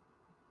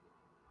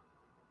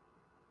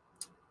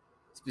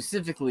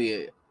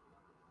 Specifically,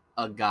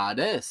 a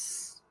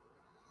goddess.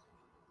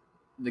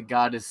 The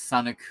goddess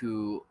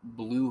Sanaku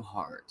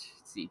Blueheart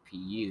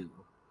CPU.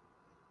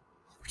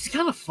 Which is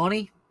kind of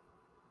funny.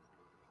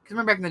 Because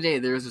remember back in the day,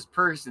 there was this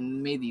person who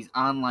made these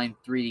online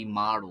 3D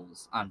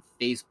models on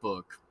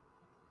Facebook.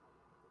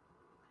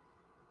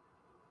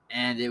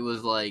 And it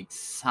was like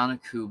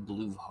Sanaku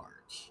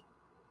Blueheart.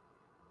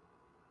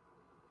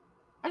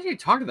 I should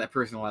talk to that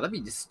person a lot. That'd be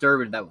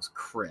disturbing if that was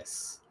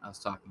Chris I was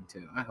talking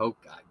to. I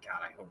hope God,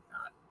 I hope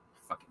not.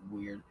 Fucking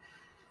weird.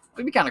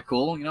 It'd be kind of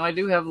cool. You know, I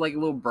do have like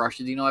little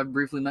brushes. You know, I've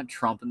briefly met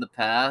Trump in the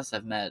past.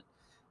 I've met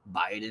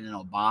Biden and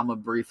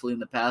Obama briefly in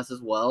the past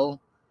as well.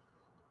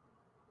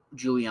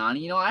 Giuliani.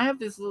 You know, I have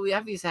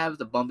these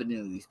habits of bumping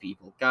into these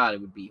people. God,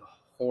 it would be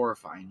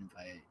horrifying if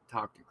I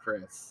talked to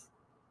Chris.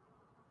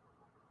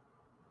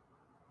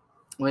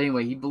 Well,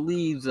 anyway, he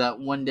believes that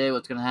one day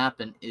what's going to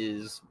happen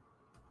is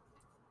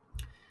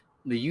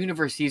the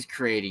universe he's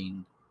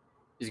creating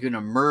is going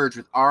to merge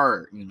with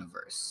our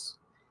universe.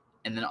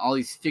 And then all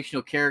these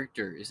fictional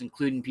characters,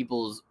 including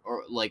people's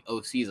or like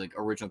OCs, like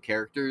original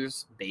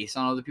characters based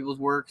on other people's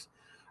works,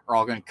 are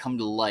all going to come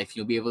to life.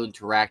 You'll be able to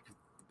interact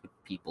with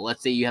people.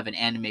 Let's say you have an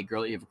anime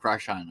girl that you have a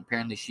crush on.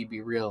 Apparently she'd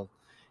be real.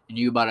 And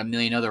you, about a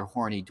million other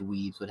horny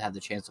dweebs, would have the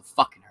chance of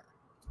fucking her.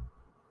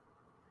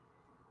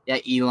 Yeah,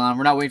 Elon,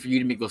 we're not waiting for you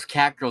to make those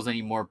cat girls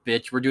anymore,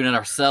 bitch. We're doing it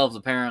ourselves,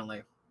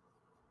 apparently.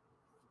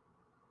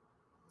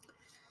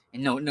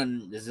 And no,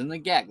 this isn't a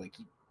gag. Like,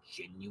 he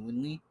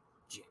genuinely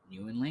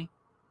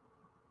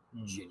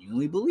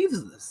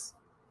believes this.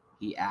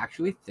 He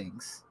actually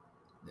thinks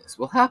this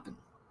will happen.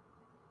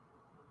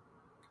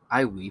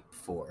 I weep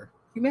for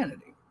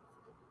humanity.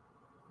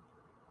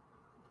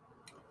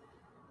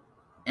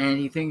 And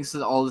he thinks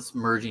that all this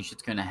merging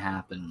shit's gonna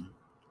happen.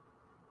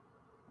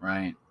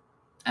 Right?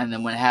 And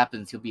then when it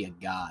happens, he'll be a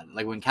god.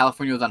 Like when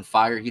California was on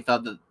fire, he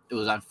thought that it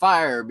was on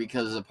fire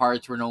because the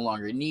parts were no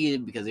longer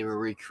needed because they were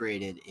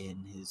recreated in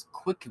his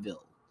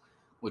Quickville,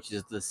 which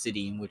is the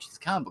city in which his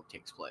comic book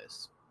takes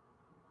place.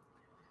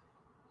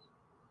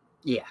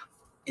 Yeah,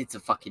 it's a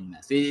fucking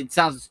mess. It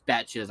sounds as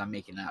batshit as I'm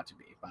making it out to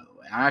be, by the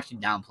way. I'm actually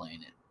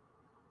downplaying it.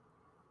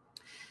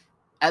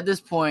 At this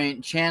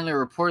point,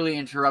 Chandler reportedly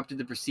interrupted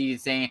the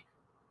proceedings saying,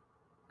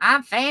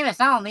 "I'm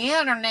famous on the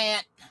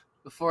internet."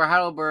 Before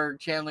Heidelberg,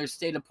 Chandler's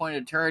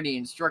state-appointed attorney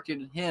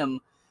instructed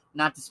him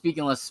not to speak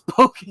unless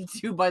spoken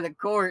to by the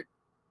court.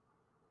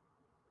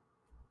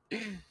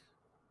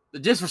 The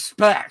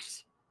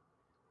disrespect.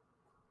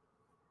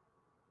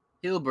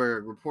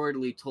 Heidelberg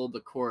reportedly told the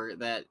court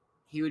that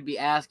he would be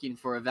asking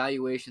for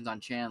evaluations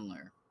on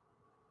Chandler.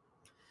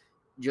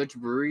 Judge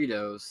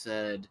Burrito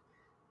said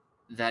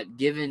that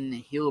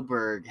given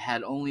Heidelberg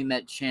had only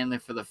met Chandler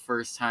for the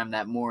first time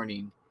that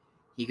morning,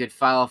 he could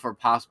file for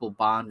possible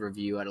bond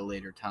review at a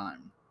later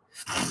time.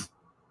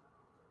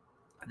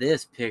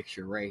 This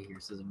picture right here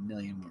says a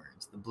million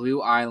words. The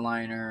blue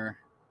eyeliner.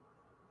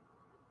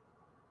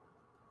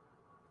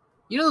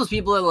 You know those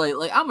people that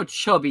like I'm a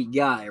chubby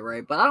guy,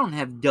 right? But I don't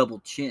have double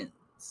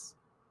chins.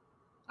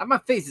 My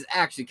face is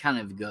actually kind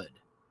of good.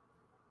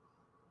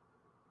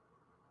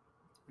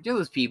 You know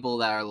those people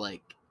that are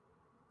like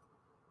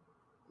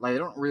they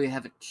don't really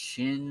have a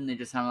chin. They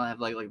just kind of have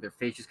like their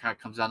face just kind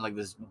of comes down like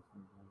this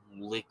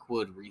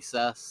liquid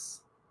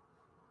recess.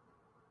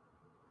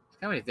 It's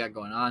kind of that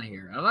going on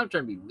here. I'm not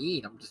trying to be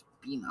mean. I'm just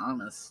being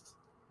honest.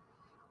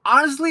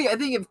 Honestly, I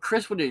think if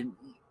Chris would have,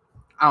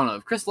 I don't know,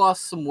 if Chris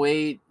lost some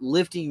weight,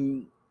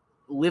 lifting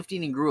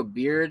and grew a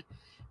beard,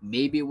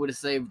 maybe it would have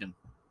saved him.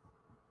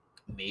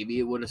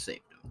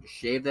 Just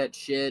shave that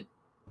shit.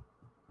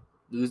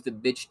 Lose the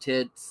bitch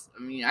tits.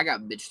 I mean, I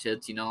got bitch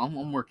tits, you know.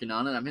 I'm working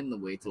on it. I'm hitting the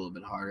weights a little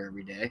bit harder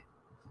every day.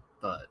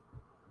 But,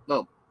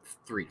 well,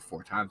 3 to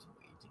 4 times a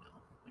week, you know.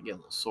 I get a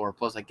little sore.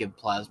 Plus, I give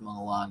plasma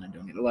a lot, and I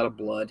donate a lot of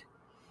blood.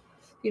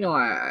 You know,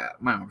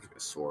 my arms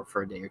get sore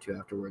for a day or two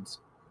afterwards.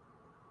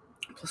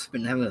 Plus, I've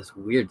been having this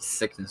weird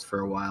sickness for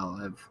a while.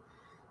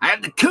 I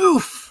have the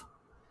coof.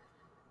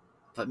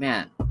 But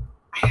man,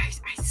 I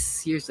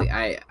seriously,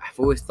 I've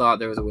always thought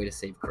there was a way to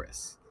save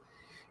Chris.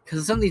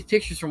 Because some of these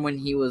pictures from when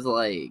he was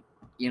like,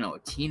 you know, a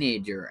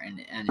teenager and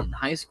in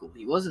high school,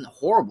 he wasn't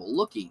horrible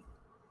looking.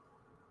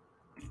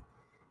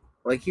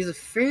 Like, he's a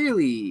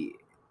fairly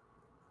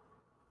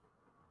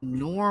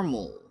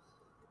normal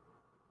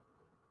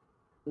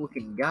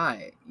looking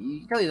guy. You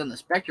can tell he's on the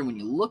spectrum when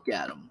you look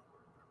at him.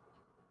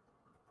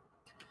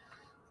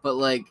 But,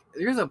 like,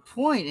 there's a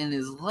point in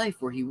his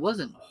life where he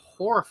wasn't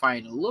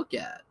horrifying to look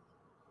at.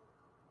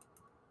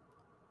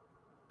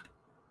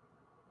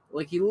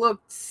 Like, he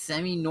looked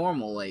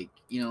semi-normal. Like,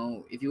 you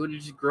know, if he would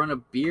have just grown a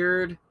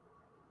beard,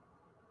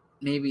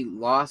 maybe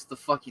lost the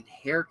fucking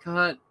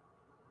haircut,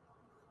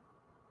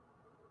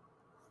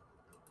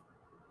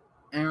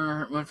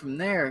 and went from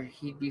there,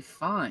 he'd be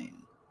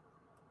fine.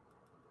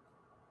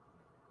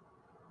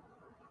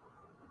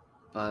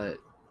 But,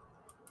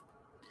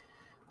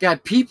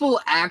 God, people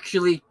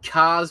actually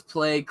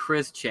cosplay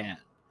Chris Chan.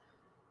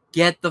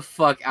 Get the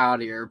fuck out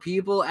of here.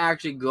 People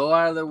actually go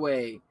out of their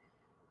way.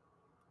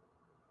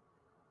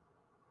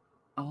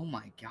 Oh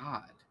my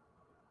God.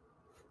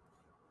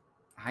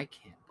 I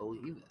can't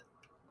believe it.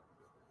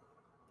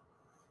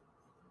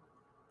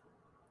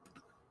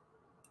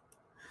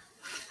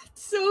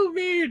 It's so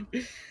weird.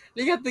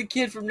 They got the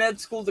kid from Net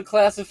School to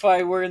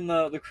Classify wearing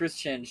the Chris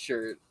Chan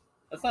shirt.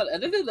 I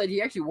didn't know that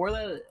he actually wore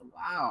that.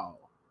 Wow.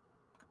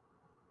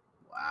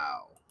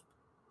 Wow.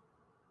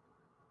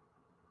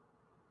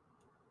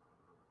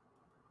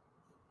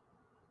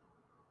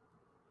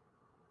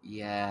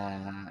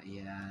 Yeah,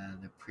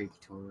 the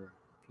Prector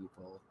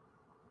people.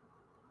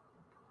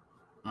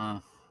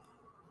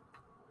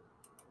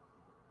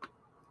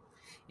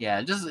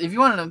 Yeah, just if you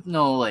want to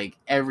know like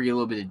every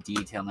little bit of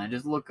detail, man,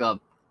 just look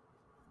up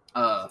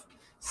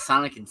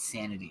Sonic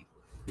Insanity.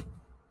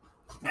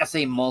 That's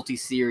a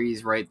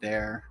multi-series right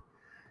there,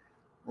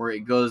 where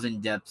it goes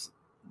in depth,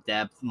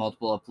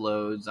 multiple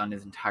uploads on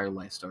his entire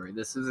life story.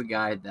 This is a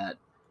guy that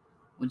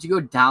once you go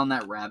down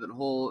that rabbit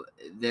hole,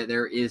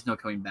 there is no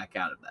coming back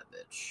out of that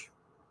bitch.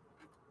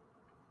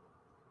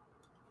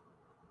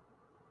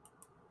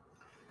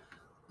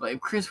 But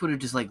if Chris would have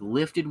just like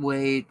lifted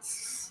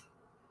weights,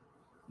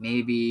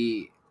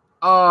 maybe.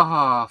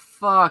 Oh,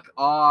 fuck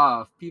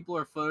off. People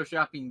are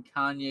photoshopping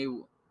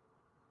Kanye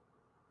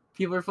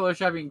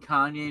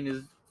in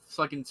his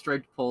fucking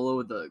striped polo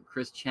with the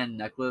Chris Chan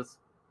necklace.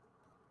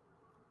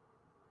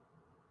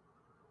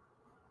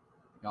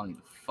 Y'all need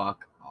to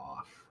fuck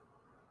off.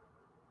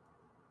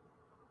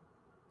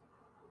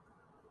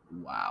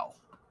 Wow.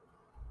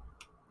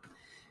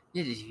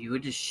 Yeah, he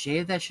would just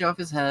shave that shit off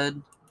his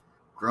head,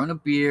 grown a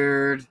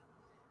beard,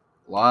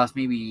 lost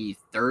maybe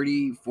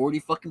 30, 40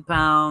 fucking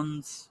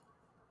pounds,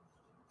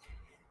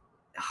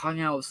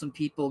 hung out with some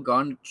people,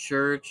 gone to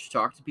church,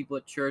 talked to people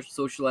at church,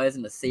 socialized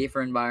in a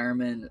safer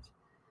environment,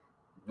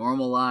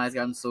 normalized,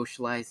 gotten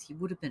socialized. He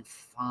would have been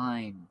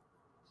fine.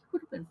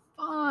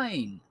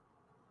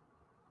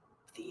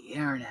 The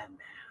internet, man.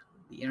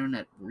 The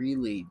internet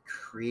really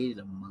created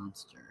a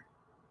monster.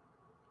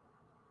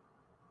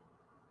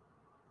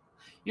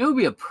 You know who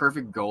would be a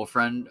perfect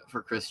girlfriend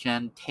for Chris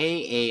Chan?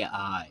 Tay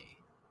AI.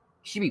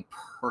 She'd be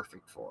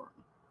perfect for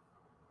him.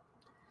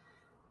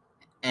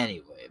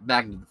 Anyway,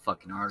 back into the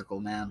fucking article,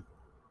 man.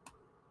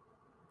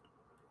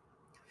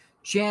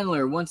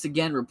 Chandler once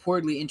again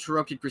reportedly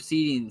interrupted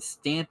proceedings,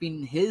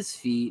 stamping his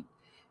feet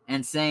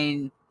and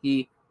saying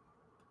he,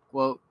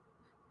 quote,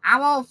 I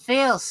won't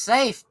feel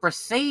safe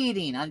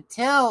proceeding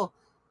until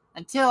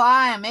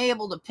I am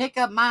able to pick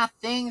up my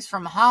things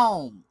from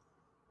home.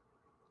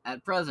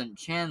 At present,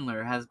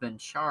 Chandler has been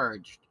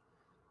charged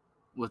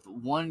with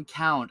one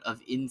count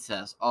of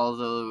incest,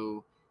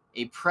 although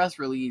a press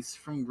release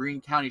from Greene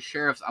County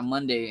Sheriff's on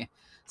Monday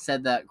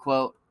said that,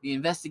 quote, the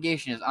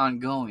investigation is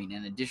ongoing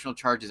and additional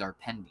charges are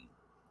pending.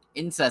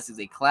 Incest is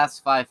a Class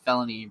 5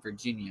 felony in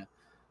Virginia,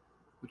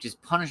 which is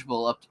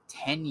punishable up to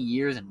 10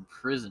 years in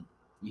prison.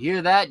 You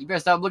hear that? You better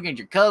stop looking at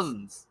your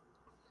cousins.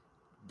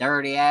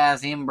 Dirty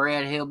ass,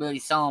 inbred, hillbilly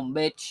son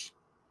bitch.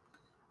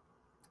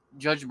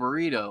 Judge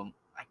Burrito.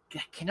 I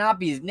cannot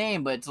be his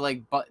name, but it's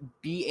like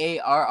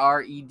Barredo.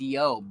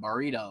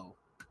 Burrito.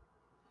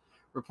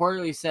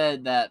 Reportedly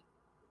said that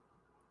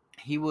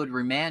he would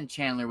remand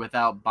Chandler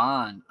without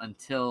bond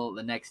until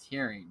the next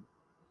hearing,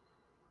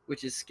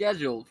 which is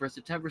scheduled for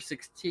September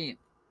 16th,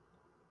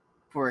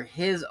 for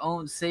his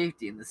own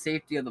safety and the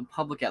safety of the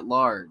public at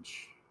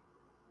large.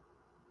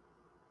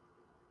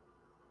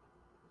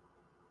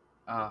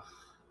 Ugh.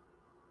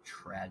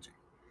 Tragic.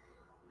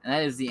 And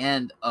that is the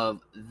end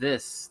of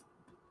this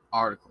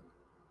article.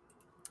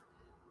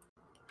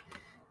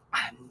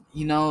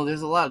 You know,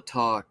 there's a lot of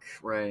talk,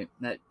 right,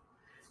 that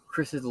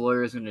Chris's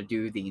lawyer is going to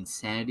do the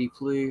insanity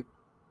plea.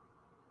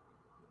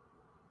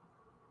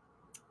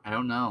 I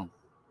don't know.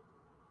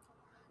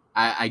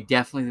 I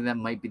definitely think that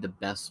might be the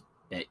best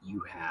bet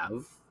you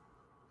have.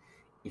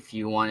 if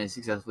you want to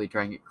successfully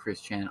try and get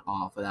Chris Chan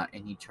off without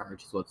any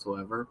charges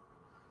whatsoever,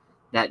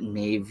 that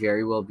may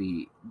very well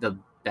be the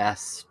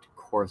best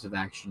course of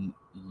action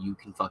you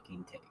can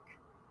fucking take.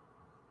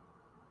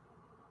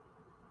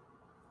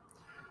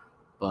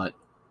 But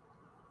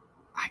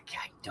I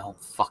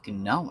don't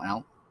fucking know,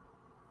 Al.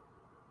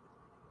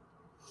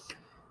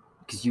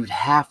 Because you'd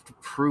have to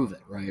prove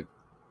it, right?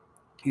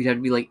 You'd have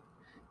to be like,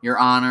 Your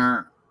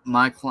Honor,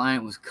 my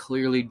client was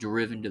clearly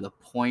driven to the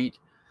point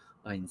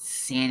of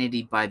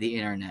insanity by the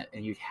internet,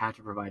 and you'd have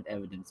to provide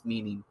evidence,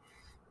 meaning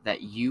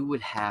that you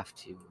would have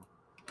to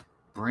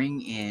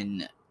bring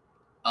in,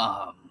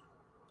 God,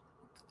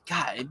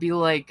 it'd be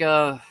like,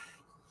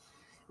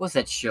 what's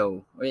that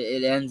show?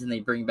 It ends and they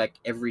bring back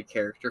every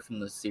character from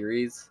the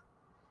series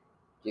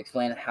to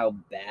explain how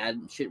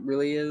bad shit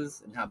really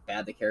is and how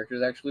bad the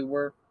characters actually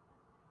were.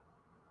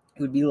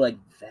 It would be like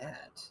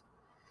that.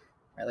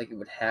 Right? Like, it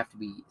would have to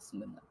be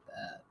something like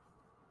that.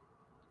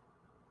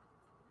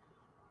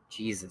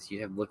 Jesus,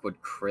 you'd have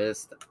Liquid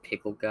Chris, the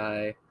pickle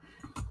guy.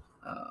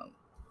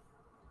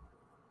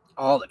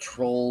 All the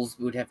trolls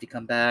would have to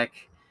come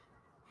back.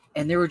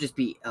 And there would just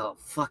be a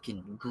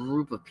fucking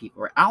group of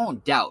people. I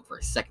won't doubt for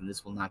a second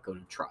this will not go to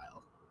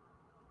trial.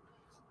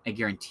 I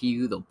guarantee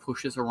you they'll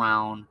push us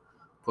around,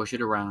 push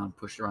it around.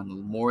 The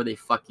more they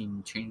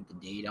fucking change the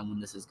date on when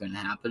this is going to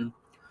happen,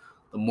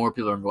 the more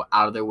people are going to go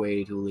out of their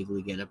way to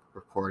legally get a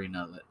recording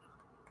of it.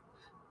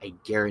 I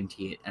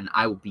guarantee it, and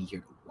I will be here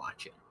to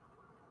watch it.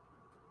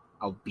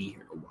 I'll be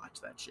here to watch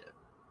that shit.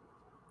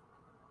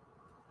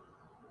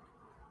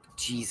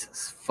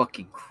 Jesus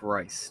fucking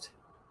Christ.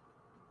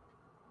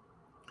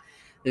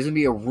 There's going to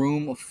be a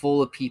room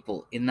full of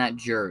people in that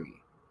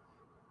jury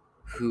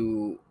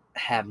who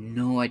have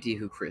no idea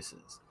who Chris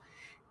is.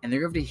 And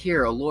they're going to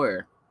hear a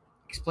lawyer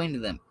explain to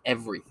them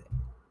everything.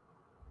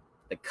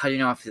 Like trying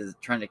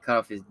to cut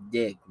off his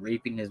dick,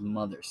 raping his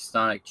mother,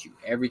 Sonic Chew,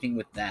 everything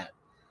with that.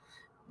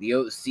 The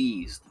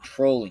OCs, the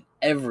trolling,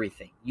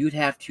 everything. You'd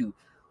have to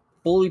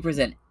fully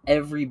present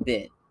every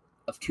bit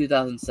of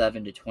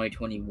 2007 to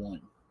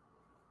 2021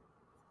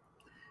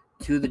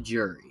 to the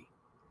jury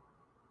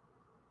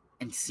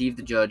and see if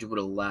the judge would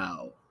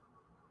allow.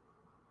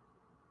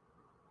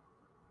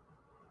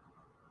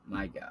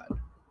 My God.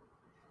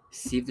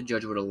 See if the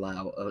judge would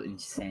allow an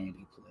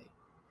insanity plea.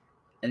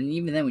 And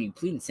even then, when you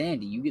plead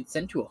insanity, you get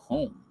sent to a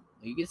home.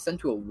 You get sent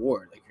to a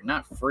ward. Like, you're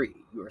not free.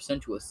 You are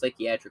sent to a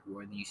psychiatric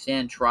ward, and you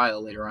stand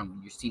trial later on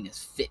when you're seen as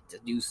fit to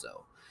do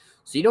so.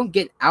 So you don't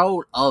get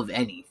out of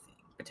anything,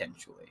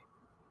 potentially.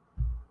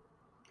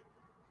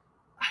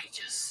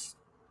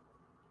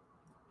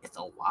 It's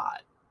a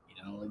lot.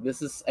 You know, like,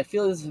 I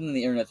feel this is something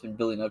the internet's been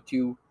building up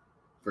to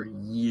for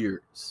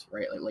years,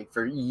 right? Like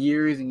for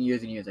years and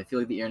years and years. I feel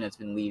like the internet's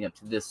been leading up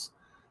to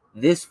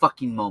this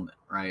fucking moment,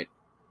 right?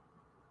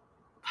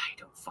 I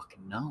don't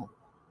fucking know.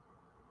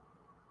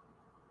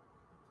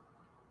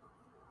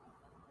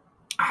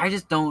 I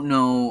just don't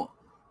know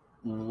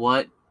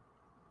what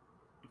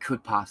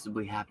could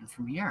possibly happen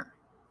from here.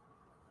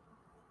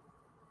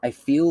 I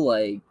feel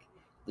like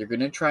they're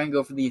going to try and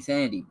go for the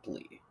insanity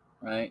plea,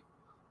 right?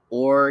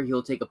 Or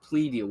he'll take a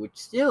plea deal, which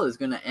still is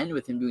going to end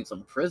with him doing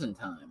some prison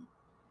time.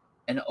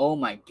 And oh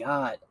my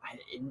God,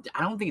 I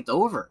don't think it's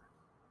over.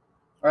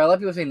 Or a lot of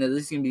people are saying that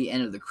this is going to be the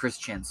end of the Chris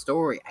Chan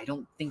story. I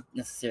don't think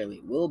necessarily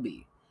it will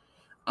be.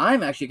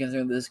 I'm actually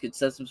concerned that this could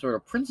set some sort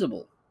of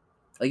principle.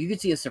 Like, you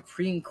could see a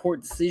Supreme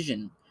Court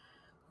decision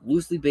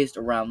loosely based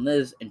around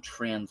this and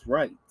trans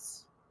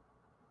rights.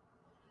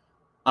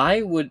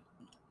 I would,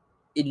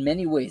 in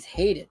many ways,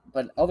 hate it,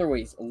 but in other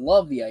ways,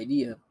 love the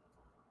idea,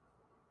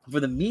 for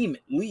the meme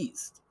at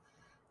least,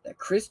 that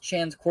Chris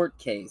Chan's court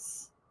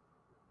case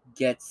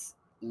gets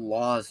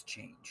laws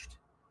changed.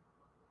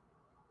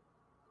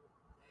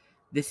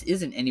 This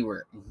isn't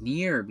anywhere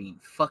near being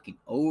fucking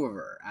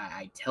over.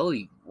 I tell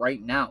you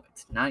right now,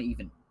 it's not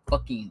even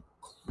fucking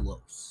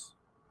close.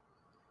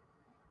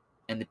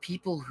 And the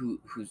people who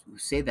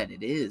say that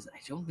it is, I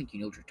don't think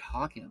you know what you're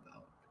talking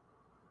about.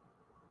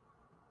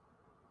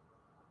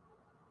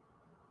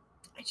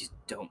 I just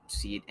don't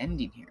see it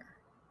ending here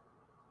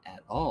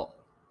at all.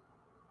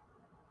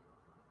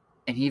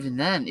 And even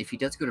then, if he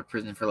does go to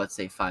prison for, let's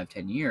say,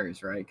 5-10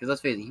 years, right? Because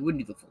let's face it, he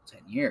wouldn't do the full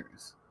 10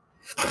 years.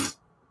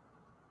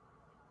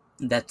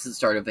 That's the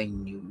start of a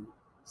new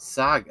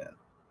saga.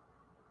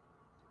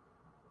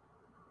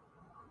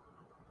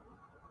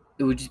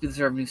 It would just be the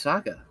start of a new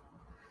saga.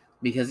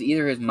 Because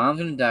either his mom's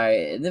going to die,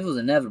 and this was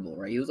inevitable,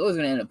 right? He was always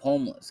going to end up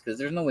homeless, because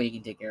there's no way he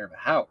can take care of a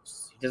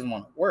house. He doesn't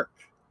want to work.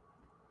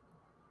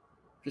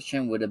 Chris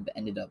Chan would have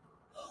ended up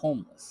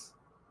homeless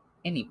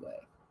anyway.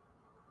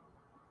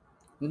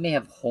 We may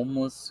have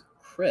homeless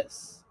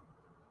Chris.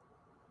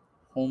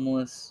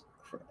 Homeless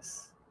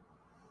Chris.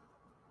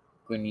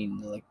 Going to need,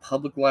 like,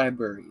 public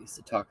libraries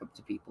to talk up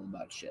to people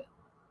about shit.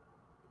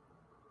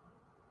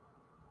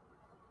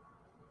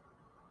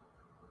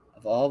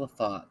 Of all the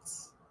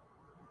thoughts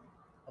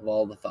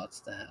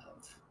to have.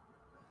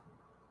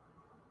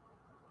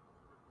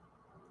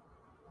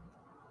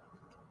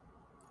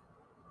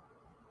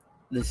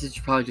 This is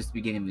probably just the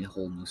beginning of a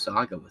whole new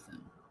saga with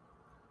him.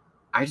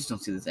 I just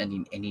don't see this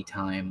ending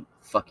anytime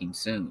fucking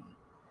soon.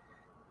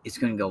 It's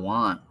going to go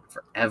on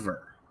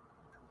forever.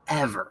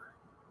 Ever.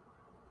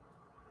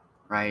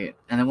 Right?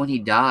 And then when he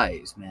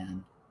dies,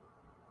 man,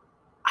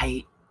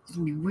 it's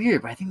going to be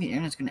weird, but I think the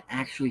internet's going to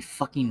actually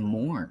fucking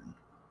mourn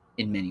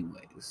in many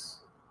ways.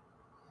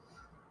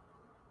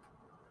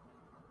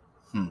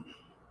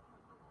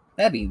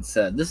 That being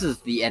said, this is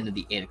the end of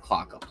the 8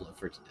 o'clock upload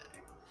for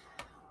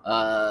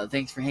today.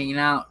 Thanks for hanging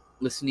out,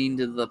 listening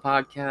to the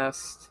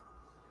podcast.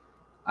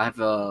 I have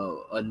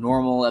a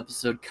normal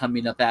episode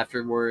coming up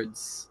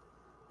afterwards.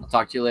 I'll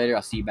talk to you later.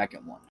 I'll see you back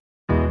at 1.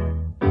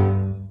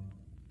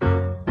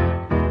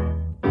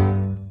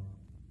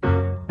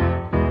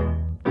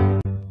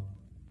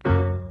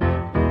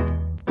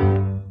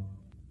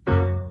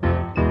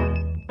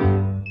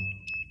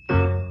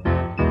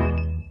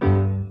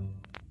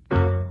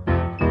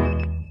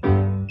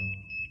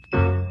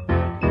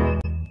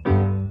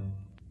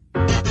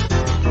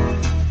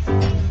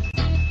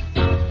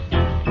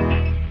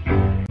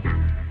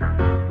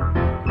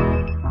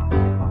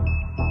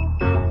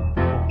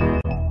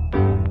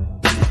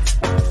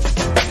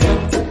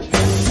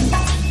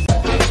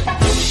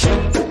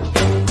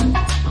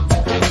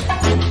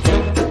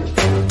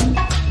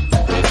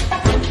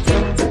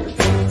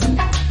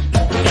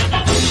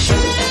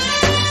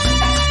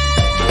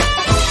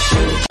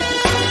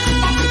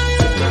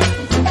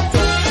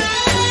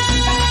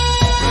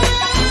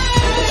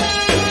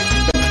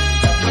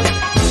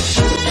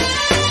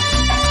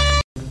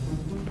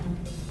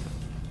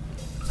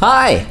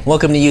 Hi,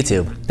 welcome to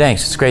YouTube.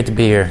 Thanks, it's great to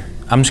be here.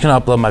 I'm just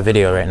gonna upload my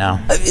video right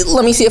now.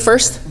 Let me see it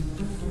first.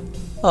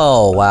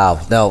 Oh, wow.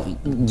 No,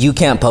 you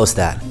can't post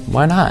that.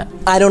 Why not?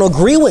 I don't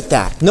agree with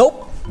that.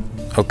 Nope.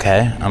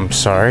 Okay, I'm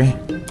sorry.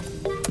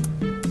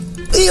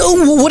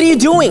 Ew, what are you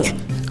doing?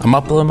 I'm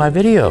uploading my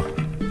video.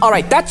 All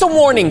right, that's a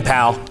warning,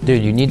 pal.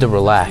 Dude, you need to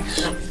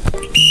relax.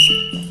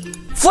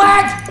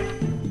 Flag!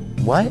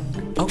 What?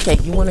 Okay,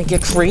 you wanna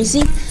get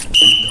crazy?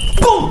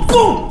 Boom,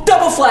 boom,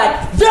 double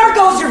flag. There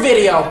goes your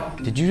video.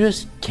 Did you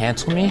just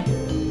cancel me?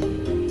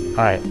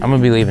 Alright, I'm gonna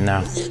be leaving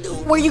now.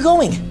 Where are you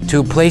going? To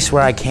a place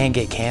where I can't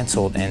get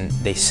canceled and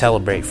they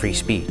celebrate free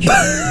speech.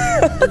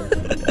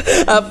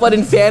 Have fun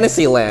in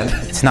Fantasyland.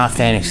 It's not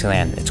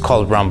Fantasyland, it's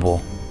called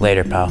Rumble.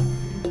 Later, pal.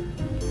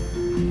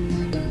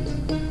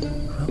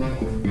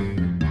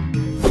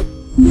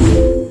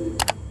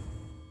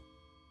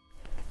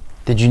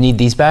 Did you need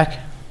these back?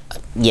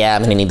 Yeah,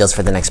 I'm gonna need those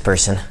for the next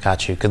person.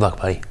 Got you. Good luck,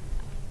 buddy.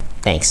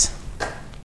 Thanks.